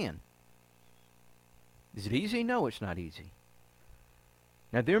 We can. Is it easy? No, it's not easy.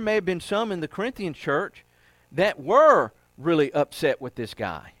 Now, there may have been some in the Corinthian church that were really upset with this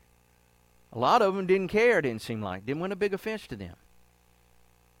guy. A lot of them didn't care, it didn't seem like. Didn't want a big offense to them.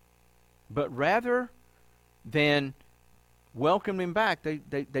 But rather than welcome him back,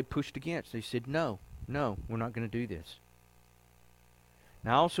 they pushed against. They said, no, we're not going to do this.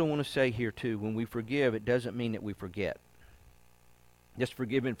 Now, I also want to say here, too, when we forgive, it doesn't mean that we forget. Just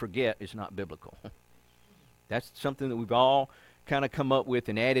forgive and forget is not biblical. That's something that we've all kind of come up with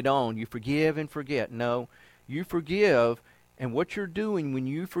and added on. You forgive and forget. No, you forgive, and what you're doing when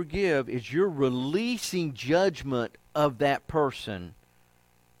you forgive is you're releasing judgment of that person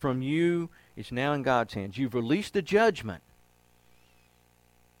from you. It's now in God's hands. You've released the judgment.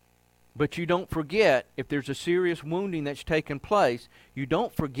 But you don't forget, if there's a serious wounding that's taken place, you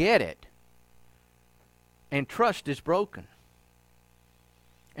don't forget it. And trust is broken.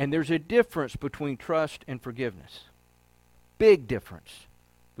 And there's a difference between trust and forgiveness. Big difference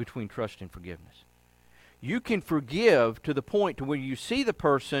between trust and forgiveness. You can forgive to the point to where you see the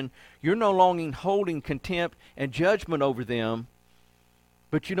person, you're no longer holding contempt and judgment over them,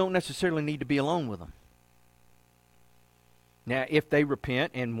 but you don't necessarily need to be alone with them. Now, if they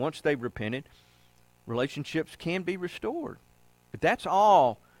repent, and once they've repented, relationships can be restored. But that's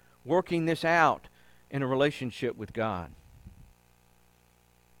all working this out in a relationship with God.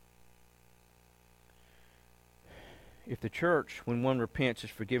 If the church, when one repents, is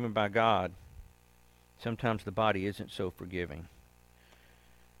forgiven by God, sometimes the body isn't so forgiving.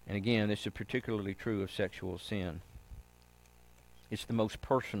 And again, this is particularly true of sexual sin. It's the most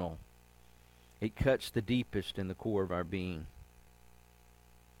personal. It cuts the deepest in the core of our being.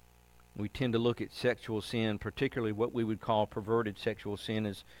 We tend to look at sexual sin, particularly what we would call perverted sexual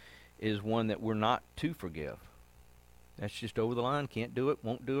sin, is one that we're not to forgive. That's just over the line, can't do it,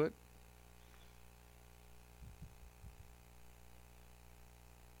 won't do it.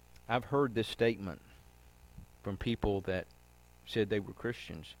 I've heard this statement from people that said they were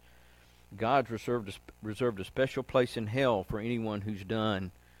Christians. God's reserved a special place in hell for anyone who's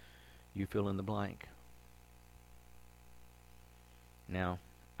done, you fill in the blank. Now,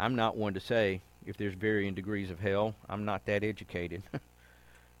 I'm not one to say if there's varying degrees of hell. I'm not that educated.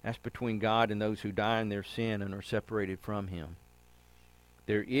 That's between God and those who die in their sin and are separated from Him.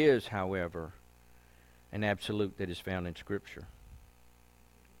 There is, however, an absolute that is found in Scripture.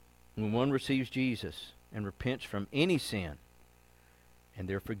 When one receives Jesus and repents from any sin, and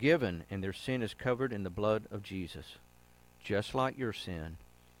they're forgiven, and their sin is covered in the blood of Jesus, just like your sin,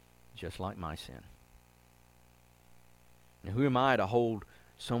 just like my sin. Now, who am I to hold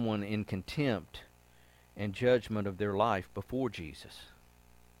someone in contempt and judgment of their life before Jesus?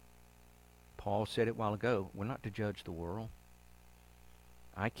 Paul said it a while ago, we're not to judge the world.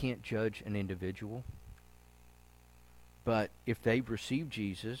 I can't judge an individual. But if they've received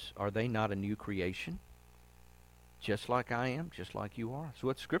Jesus, are they not a new creation? Just like I am, just like you are. So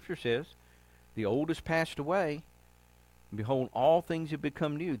what Scripture says, the old has passed away, and behold, all things have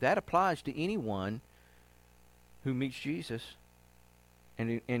become new. That applies to anyone who meets Jesus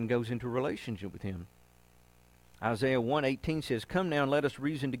and goes into a relationship with Him. Isaiah 1:18 says, come now and let us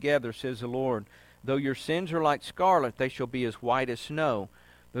reason together, says the Lord. Though your sins are like scarlet, they shall be as white as snow.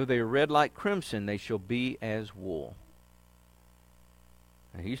 Though they are red like crimson, they shall be as wool.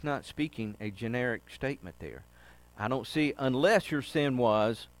 Now, he's not speaking a generic statement there. I don't see, unless your sin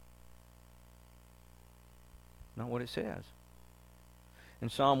was, not what it says. In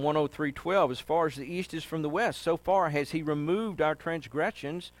Psalm 103:12, as far as the east is from the west, so far has He removed our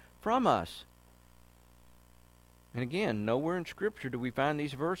transgressions from us. And again, nowhere in Scripture do we find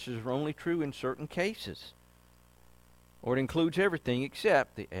these verses are only true in certain cases. Or it includes everything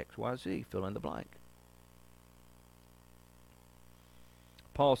except the XYZ, fill in the blank.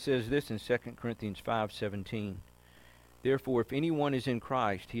 Paul says this in 2 Corinthians 5:17. Therefore, if anyone is in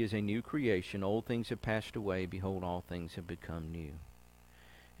Christ, he is a new creation. Old things have passed away. Behold, all things have become new.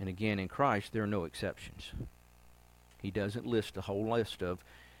 And again, in Christ, there are no exceptions. He doesn't list a whole list of,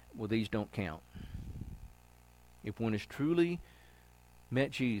 well, these don't count. If one has truly met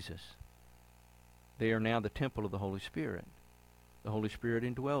Jesus, they are now the temple of the Holy Spirit. The Holy Spirit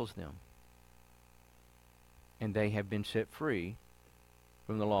indwells them. And they have been set free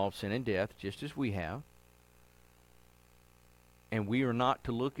from the law of sin and death, just as we have. And we are not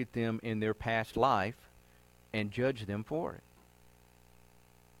to look at them in their past life and judge them for it.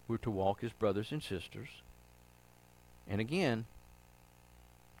 We're to walk as brothers and sisters. And again,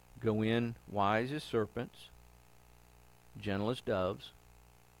 go in wise as serpents, gentle as doves,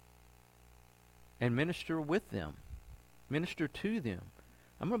 and minister with them. Minister to them.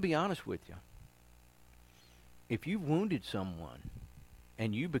 I'm going to be honest with you. If you've wounded someone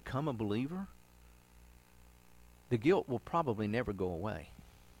and you become a believer, the guilt will probably never go away.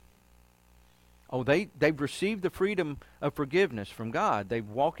 Oh, they've received the freedom of forgiveness from God. They've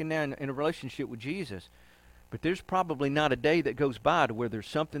walking down in a relationship with Jesus. But there's probably not a day that goes by to where there's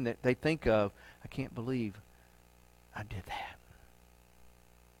something that they think of, I can't believe I did that.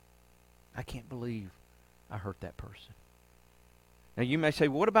 I can't believe I hurt that person. Now you may say,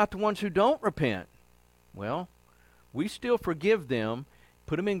 well, what about the ones who don't repent? Well, we still forgive them,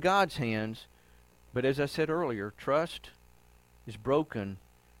 put them in God's hands, but as I said earlier, trust is broken.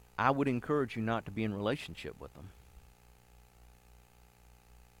 I would encourage you not to be in relationship with them.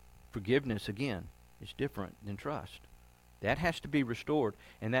 Forgiveness, again, is different than trust. That has to be restored,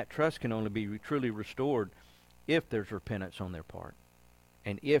 and that trust can only be truly restored if there's repentance on their part,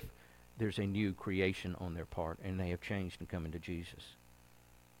 and if there's a new creation on their part, and they have changed and come into Jesus.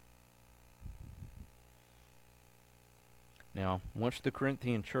 Now, once the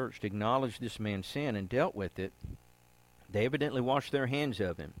Corinthian church acknowledged this man's sin and dealt with it, they evidently washed their hands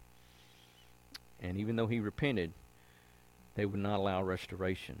of him. And even though he repented, they would not allow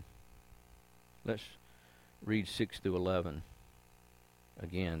restoration. Let's read 6 through 11.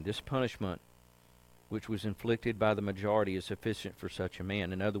 Again, this punishment which was inflicted by the majority is sufficient for such a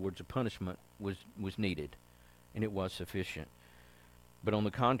man. In other words, a punishment was needed, and it was sufficient. But on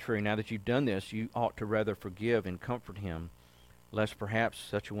the contrary, now that you've done this, you ought to rather forgive and comfort him, lest perhaps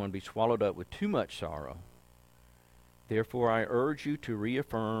such a one be swallowed up with too much sorrow. Therefore I urge you to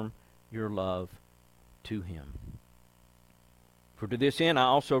reaffirm your love to him. For to this end I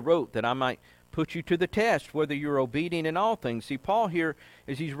also wrote, that I might put you to the test, whether you're obedient in all things. See, Paul here,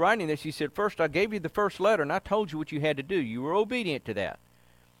 as he's writing this, he said, first I gave you the first letter, and I told you what you had to do. You were obedient to that.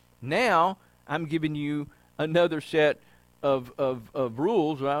 Now I'm giving you another set of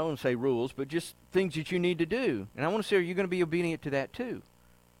rules. Well, I don't want to say rules, but just things that you need to do. And I want to say, are you going to be obedient to that too?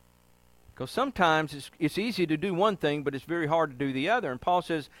 Because sometimes it's easy to do one thing, but it's very hard to do the other. And Paul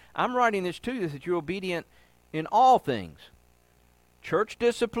says, I'm writing this to you that you're obedient in all things. Church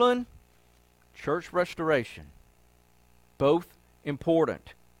discipline, church restoration. Both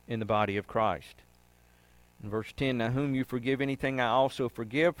important in the body of Christ. In verse 10, now whom you forgive anything, I also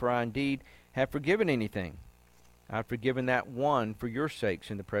forgive, for I indeed have forgiven anything. I've forgiven that one for your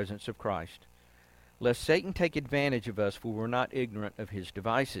sakes in the presence of Christ, lest Satan take advantage of us, for we're not ignorant of his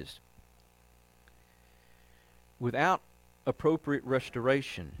devices. Without appropriate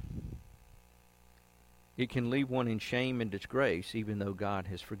restoration, it can leave one in shame and disgrace, even though God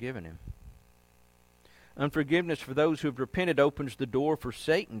has forgiven him. Unforgiveness for those who have repented opens the door for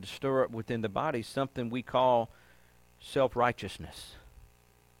Satan to stir up within the body something we call self-righteousness.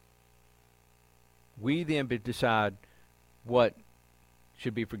 We then decide what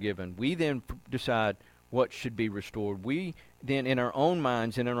should be forgiven. We then decide what should be restored. We then, in our own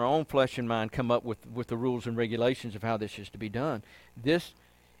minds and in our own flesh and mind, come up with the rules and regulations of how this is to be done. This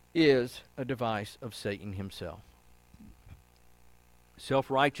is a device of Satan himself.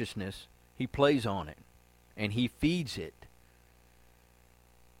 Self-righteousness, he plays on it, and he feeds it.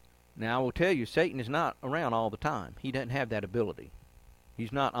 Now, I will tell you, Satan is not around all the time. He doesn't have that ability.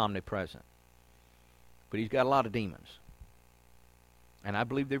 He's not omnipresent. But he's got a lot of demons. And I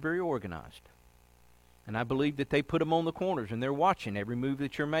believe they're very organized. And I believe that they put them on the corners and they're watching every move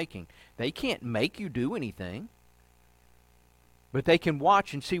that you're making. They can't make you do anything. But they can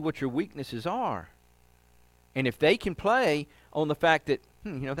watch and see what your weaknesses are. And if they can play on the fact that,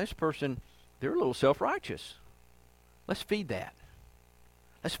 this person, they're a little self-righteous. Let's feed that.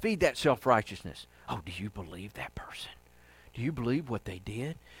 Let's feed that self-righteousness. Oh, do you believe that person? Do you believe what they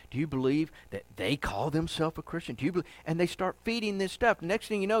did? Do you believe that they call themselves a Christian? Do you believe? And they start feeding this stuff. Next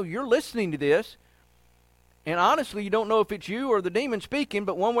thing you know, you're listening to this. And honestly, you don't know if it's you or the demon speaking,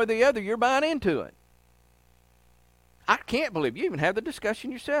 but one way or the other, you're buying into it. I can't believe it. You even have the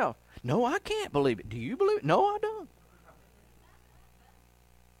discussion yourself. No, I can't believe it. Do you believe it? No, I don't.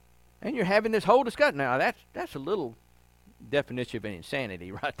 And you're having this whole discussion. Now, that's a little definition of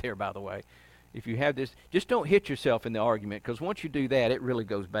insanity right there, by the way. If you have this, just don't hit yourself in the argument, because once you do that, it really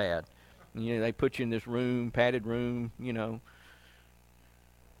goes bad. They put you in this room, padded room,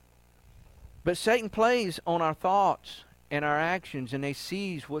 But Satan plays on our thoughts and our actions, and he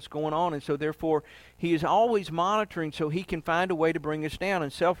sees what's going on, and so therefore he is always monitoring so he can find a way to bring us down.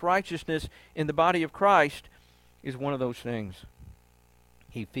 And self-righteousness in the body of Christ is one of those things.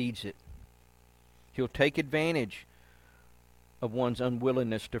 He feeds it. He'll take advantage of one's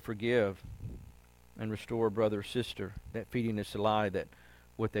unwillingness to forgive and restore a brother or sister, that feeding us a lie that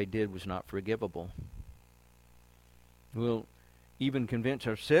what they did was not forgivable. We'll even convince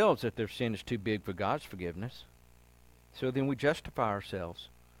ourselves that their sin is too big for God's forgiveness. So then we justify ourselves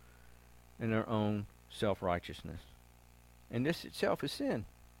in our own self-righteousness. And this itself is sin.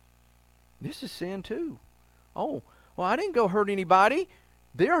 This is sin too. Oh, well, I didn't go hurt anybody.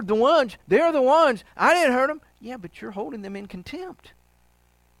 They're the ones. I didn't hurt them. Yeah, but you're holding them in contempt.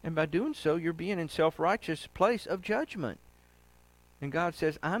 And by doing so, you're being in self-righteous place of judgment. And God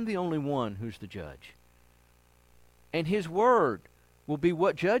says, I'm the only one who's the judge. And His Word will be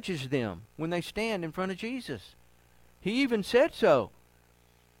what judges them when they stand in front of Jesus. He even said so.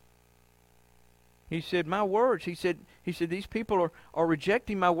 He said, my words, he said, these people are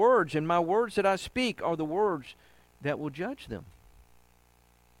rejecting my words, and my words that I speak are the words that will judge them.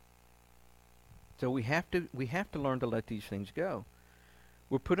 So we have to learn to let these things go.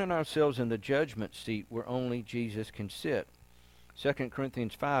 We're putting ourselves in the judgment seat where only Jesus can sit. 2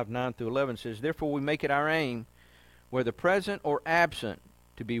 Corinthians 5, 9 through 11 says, therefore we make it our aim, whether present or absent,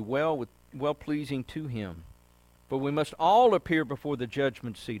 to be well-pleasing to Him. For we must all appear before the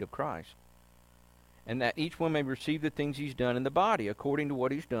judgment seat of Christ, and that each one may receive the things he's done in the body, according to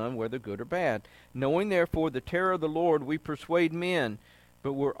what he's done, whether good or bad. Knowing therefore the terror of the Lord, we persuade men,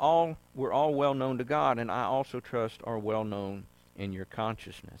 but we're all well known to God, and I also trust are well known in your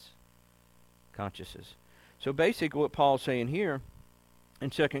consciences. So basically what Paul's saying here in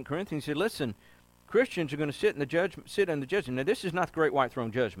 2 Corinthians, he said, listen, Christians are going to sit in the judgment. Now this is not the great white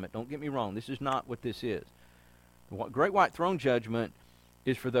throne judgment. Don't get me wrong. This is not what this is. The great white throne judgment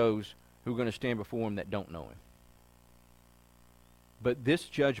is for those who are going to stand before Him that don't know Him. But this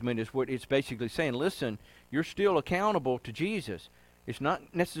judgment is what it's basically saying. Listen, you're still accountable to Jesus. It's not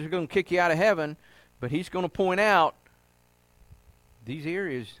necessarily going to kick you out of heaven, but He's going to point out these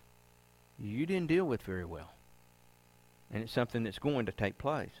areas you didn't deal with very well. And it's something that's going to take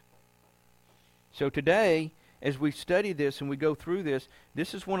place. So today, as we study this and we go through this,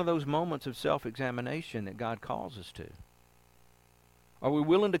 this is one of those moments of self-examination that God calls us to. Are we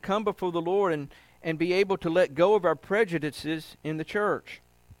willing to come before the Lord and be able to let go of our prejudices in the church?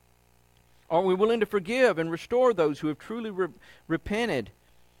 Are we willing to forgive and restore those who have truly repented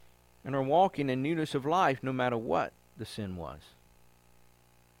and are walking in newness of life no matter what the sin was?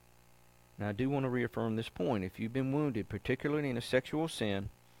 Now, I do want to reaffirm this point. If you've been wounded, particularly in a sexual sin,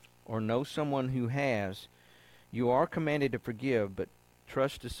 or know someone who has, you are commanded to forgive, but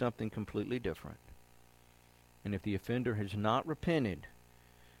trust is something completely different. And if the offender has not repented,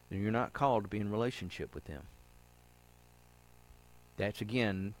 then you're not called to be in relationship with them. That's,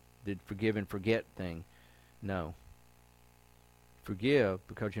 again, the forgive and forget thing. No. Forgive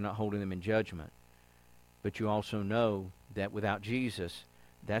because you're not holding them in judgment. But you also know that without Jesus,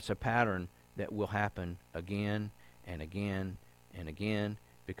 that's a pattern that will happen again and again and again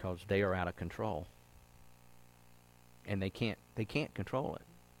because they are out of control. And they can't control it.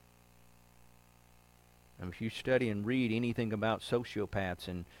 And if you study and read anything about sociopaths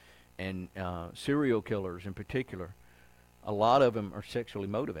and serial killers in particular, a lot of them are sexually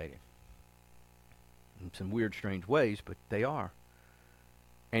motivated. In some weird, strange ways, but they are.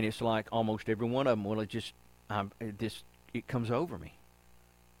 And it's like almost every one of them, well, it comes over me.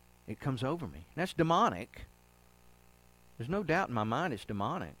 It comes over me. That's demonic. There's no doubt in my mind it's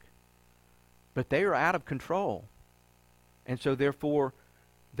demonic. But they are out of control. And so therefore,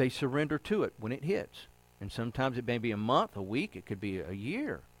 they surrender to it when it hits. And sometimes it may be a month, a week, it could be a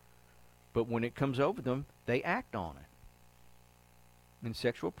year. But when it comes over them, they act on it. And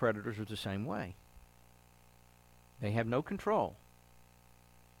sexual predators are the same way. They have no control.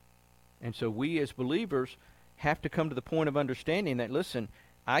 And so we as believers have to come to the point of understanding that, listen,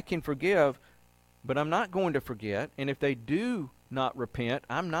 I can forgive, but I'm not going to forget. And if they do not repent,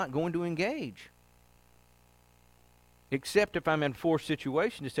 I'm not going to engage. Except if I'm in a forced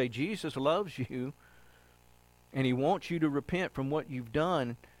situation to say, Jesus loves you, and He wants you to repent from what you've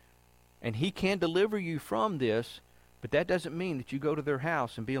done, and He can deliver you from this, but that doesn't mean that you go to their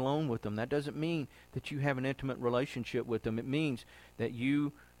house and be alone with them. That doesn't mean that you have an intimate relationship with them. It means that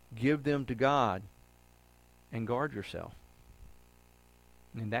you give them to God and guard yourself.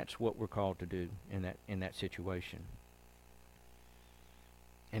 And that's what we're called to do in that situation.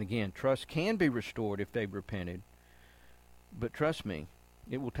 And again, trust can be restored if they've repented, but trust me,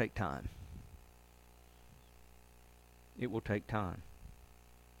 it will take time. It will take time.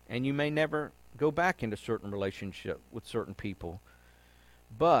 And you may never go back into certain relationship with certain people.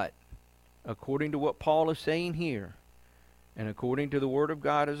 But according to what Paul is saying here, and according to the Word of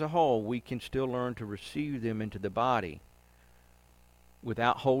God as a whole, we can still learn to receive them into the body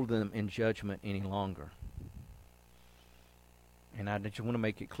without holding them in judgment any longer. And I just want to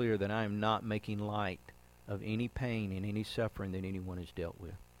make it clear that I am not making light of any pain and any suffering that anyone has dealt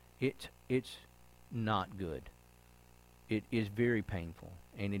with. It's not good. It is very painful,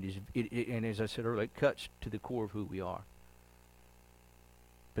 and and as I said earlier, it cuts to the core of who we are.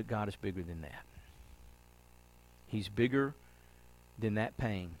 But God is bigger than that. He's bigger than that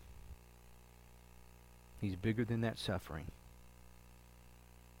pain. He's bigger than that suffering.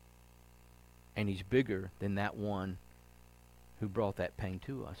 And He's bigger than that one who brought that pain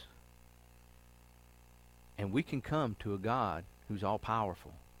to us. And we can come to a God who's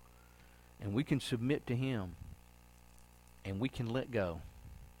all-powerful. And we can submit to Him. And we can let go.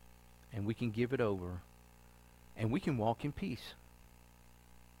 And we can give it over. And we can walk in peace.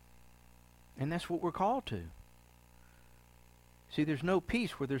 And that's what we're called to. See, there's no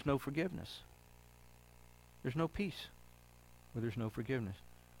peace where there's no forgiveness. There's no peace where there's no forgiveness.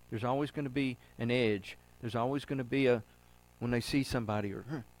 There's always going to be an edge. There's always going to be a, when they see somebody or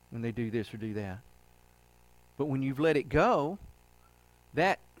when they do this or do that. But when you've let it go,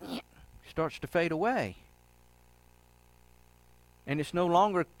 that starts to fade away. And it's no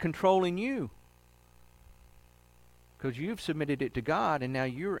longer controlling you. Because you've submitted it to God, and now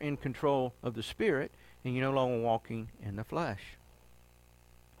you're in control of the Spirit, and you're no longer walking in the flesh.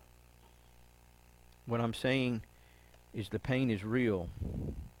 What I'm saying is the pain is real,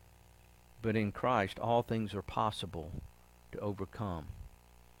 but in Christ all things are possible to overcome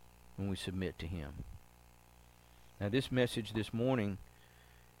when we submit to Him. Now this message this morning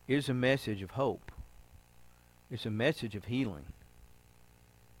is a message of hope. It's a message of healing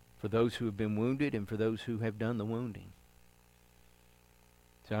for those who have been wounded and for those who have done the wounding.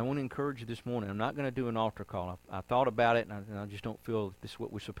 So I want to encourage you this morning. I'm not going to do an altar call. I thought about it, and I just don't feel this is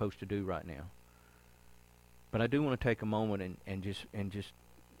what we're supposed to do right now. But I do want to take a moment and just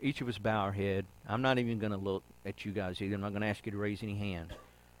each of us bow our head. I'm not even going to look at you guys either. I'm not going to ask you to raise any hand.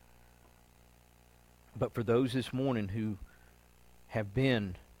 But for those this morning who have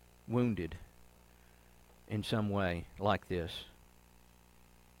been wounded in some way like this,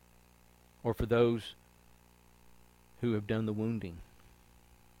 or for those who have done the wounding.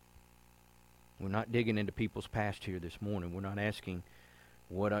 We're not digging into people's past here this morning. We're not asking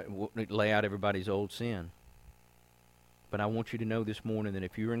lay out everybody's old sin. But I want you to know this morning that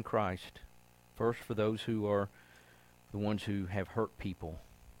if you're in Christ, first for those who are the ones who have hurt people,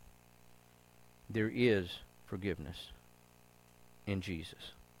 there is forgiveness in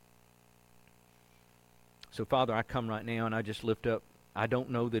Jesus. So Father, I come right now and I just lift up, I don't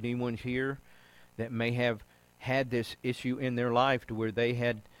know that anyone's here that may have had this issue in their life to where they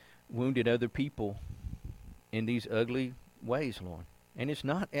had wounded other people in these ugly ways, Lord. And it's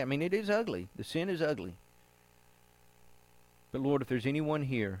not, it is ugly. The sin is ugly. But Lord, if there's anyone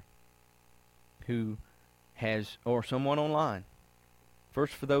here who has, or someone online,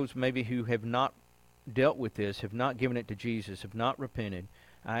 first for those maybe who have not dealt with this, have not given it to Jesus, have not repented,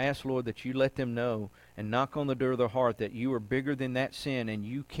 I ask, Lord, that you let them know and knock on the door of their heart that you are bigger than that sin and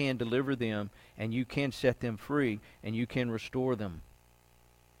you can deliver them and you can set them free and you can restore them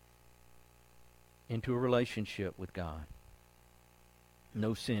into a relationship with God.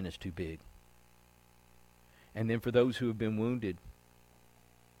 No sin is too big. And then for those who have been wounded,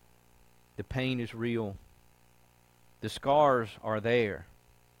 the pain is real. The scars are there.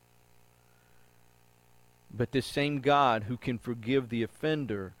 But this same God who can forgive the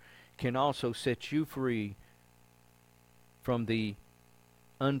offender can also set you free from the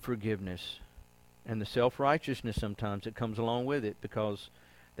unforgiveness and the self-righteousness sometimes that comes along with it because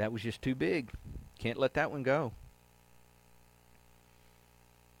that was just too big. Can't let that one go.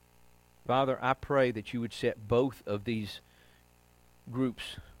 Father, I pray that you would set both of these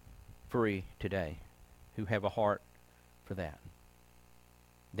groups free today who have a heart for that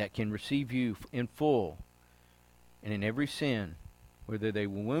can receive you in full and in every sin, whether they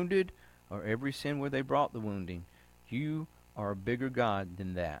were wounded or every sin where they brought the wounding. You are a bigger God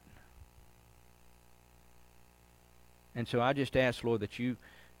than that. And so I just ask, Lord, that you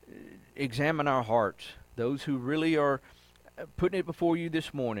examine our hearts, those who really are putting it before you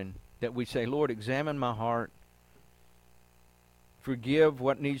this morning, that we say, Lord, examine my heart. Forgive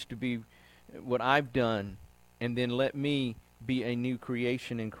what needs to be, what I've done, and then let me be a new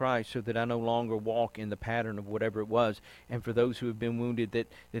creation in Christ so that I no longer walk in the pattern of whatever it was. And for those who have been wounded,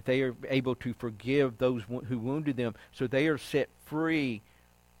 that they are able to forgive those who wounded them so they are set free.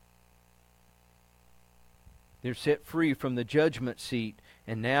 They're set free from the judgment seat,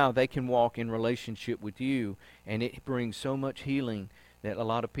 and now they can walk in relationship with you. And it brings so much healing that a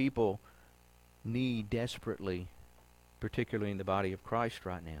lot of people need desperately, particularly in the body of Christ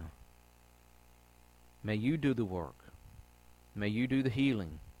right now. May you do the work. May you do the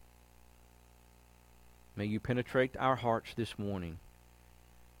healing. May you penetrate our hearts this morning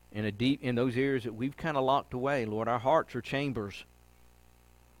in those areas that we've kind of locked away. Lord, our hearts are chambers.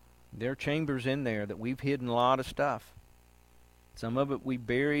 There are chambers in there that we've hidden a lot of stuff. Some of it we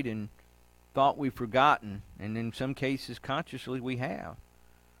buried and thought we've forgotten, and in some cases consciously we have.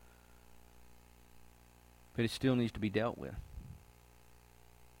 But it still needs to be dealt with.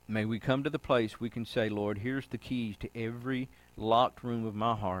 May we come to the place we can say, Lord, here's the keys to every locked room of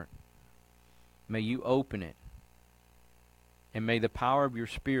my heart. May you open it. And may the power of your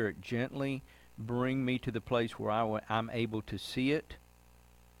Spirit gently bring me to the place where I'm able to see it,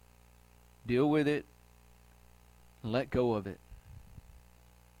 deal with it, and let go of it,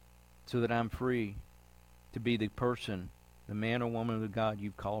 so that I'm free to be the person, the man or woman of God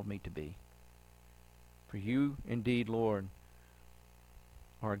you've called me to be. For you, indeed, Lord,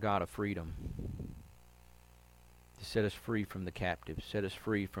 are a God of freedom. To set us free from the captives, set us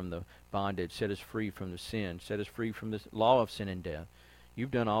free from the bondage, set us free from the sin, set us free from the law of sin and death.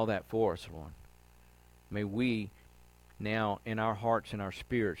 You've done all that for us, Lord. May we now, in our hearts and our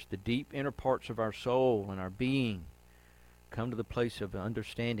spirits, the deep inner parts of our soul and our being, come to the place of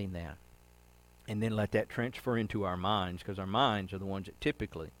understanding that. And then let that transfer into our minds, because our minds are the ones that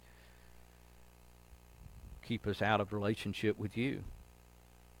typically keep us out of relationship with you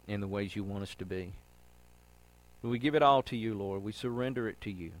in the ways you want us to be. But we give it all to you, Lord. We surrender it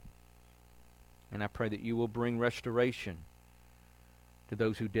to you. And I pray that you will bring restoration to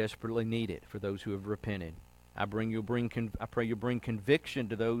those who desperately need it, for those who have repented. I pray you'll bring conviction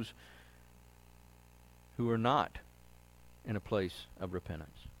to those who are not in a place of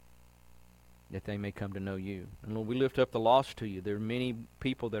repentance, that they may come to know you. And Lord, we lift up the lost to you. There are many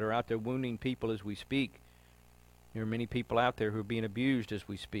people that are out there wounding people as we speak. There are many people out there who are being abused as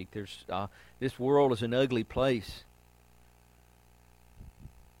we speak. This world is an ugly place.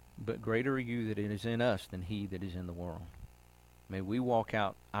 But greater are you that is in us than he that is in the world. May we walk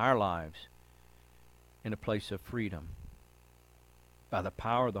out our lives in a place of freedom by the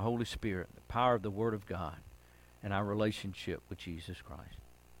power of the Holy Spirit, the power of the Word of God, and our relationship with Jesus Christ.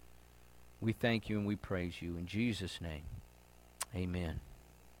 We thank you and we praise you in Jesus' name. Amen.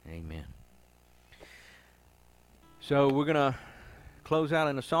 Amen. So we're going to close out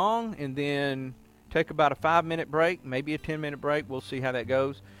in a song and then take about a 5-minute break, maybe a 10-minute break. We'll see how that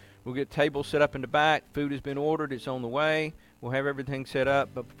goes. We'll get tables set up in the back. Food has been ordered. It's on the way. We'll have everything set up.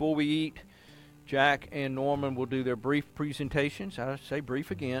 But before we eat, Jack and Norman will do their brief presentations. I say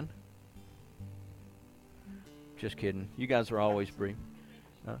brief again. Just kidding. You guys are always brief.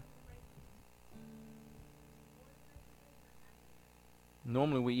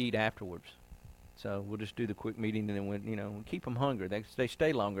 Normally we eat afterwards. So we'll just do the quick meeting, and then we'll keep them hungry. They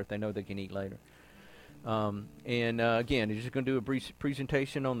stay longer if they know they can eat later. Again, he's just going to do a brief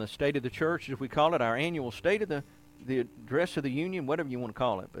presentation on the state of the church, as we call it, our annual state of the address of the union, whatever you want to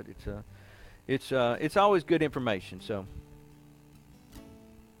call it. But it's always good information. So.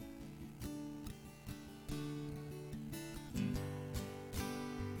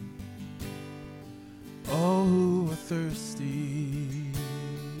 All who are thirsty,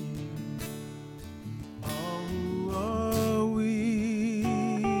 all who are weak,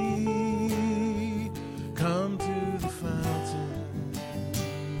 come to the fountain,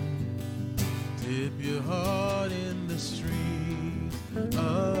 dip your heart in the stream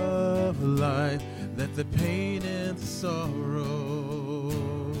of life, let the pain and the sorrow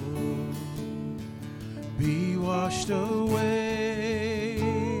be washed away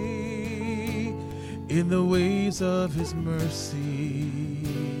in the waves of his mercy.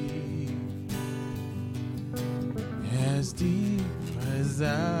 As deep as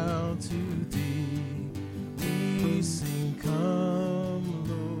out to deep, we sing, come,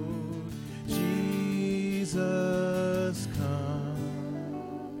 Lord Jesus, come.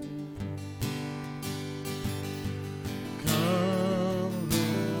 Come,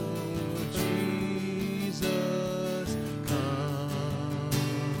 Lord Jesus, come.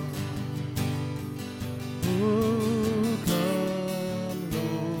 Oh, come,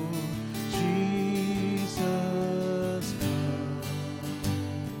 Lord Jesus, come.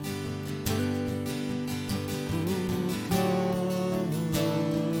 Oh, come,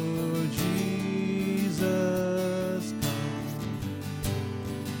 Lord Jesus, come.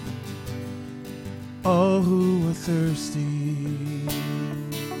 All who are thirsty,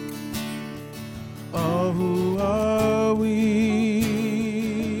 all who are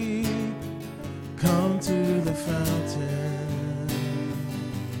weak, come to the fountain,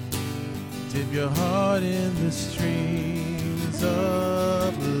 dip your heart in the streams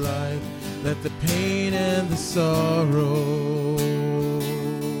of life, let the pain and the sorrow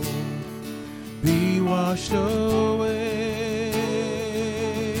be washed away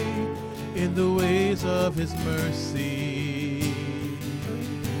in the waves of his mercy.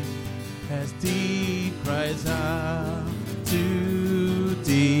 As deep cries out too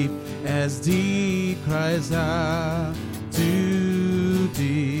deep, as deep cries out, too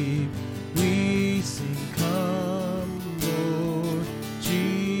deep. We sing, come, Lord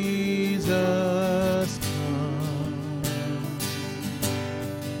Jesus, come.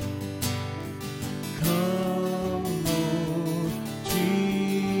 Come, Lord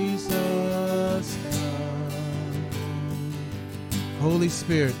Jesus, come. Holy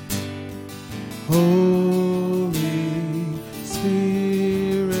Spirit, Holy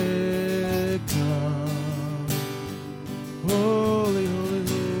Spirit, come. Holy, holy,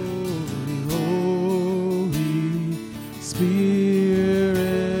 holy, Holy Spirit,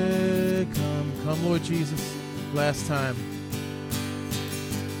 come. Come, Lord Jesus. Last time.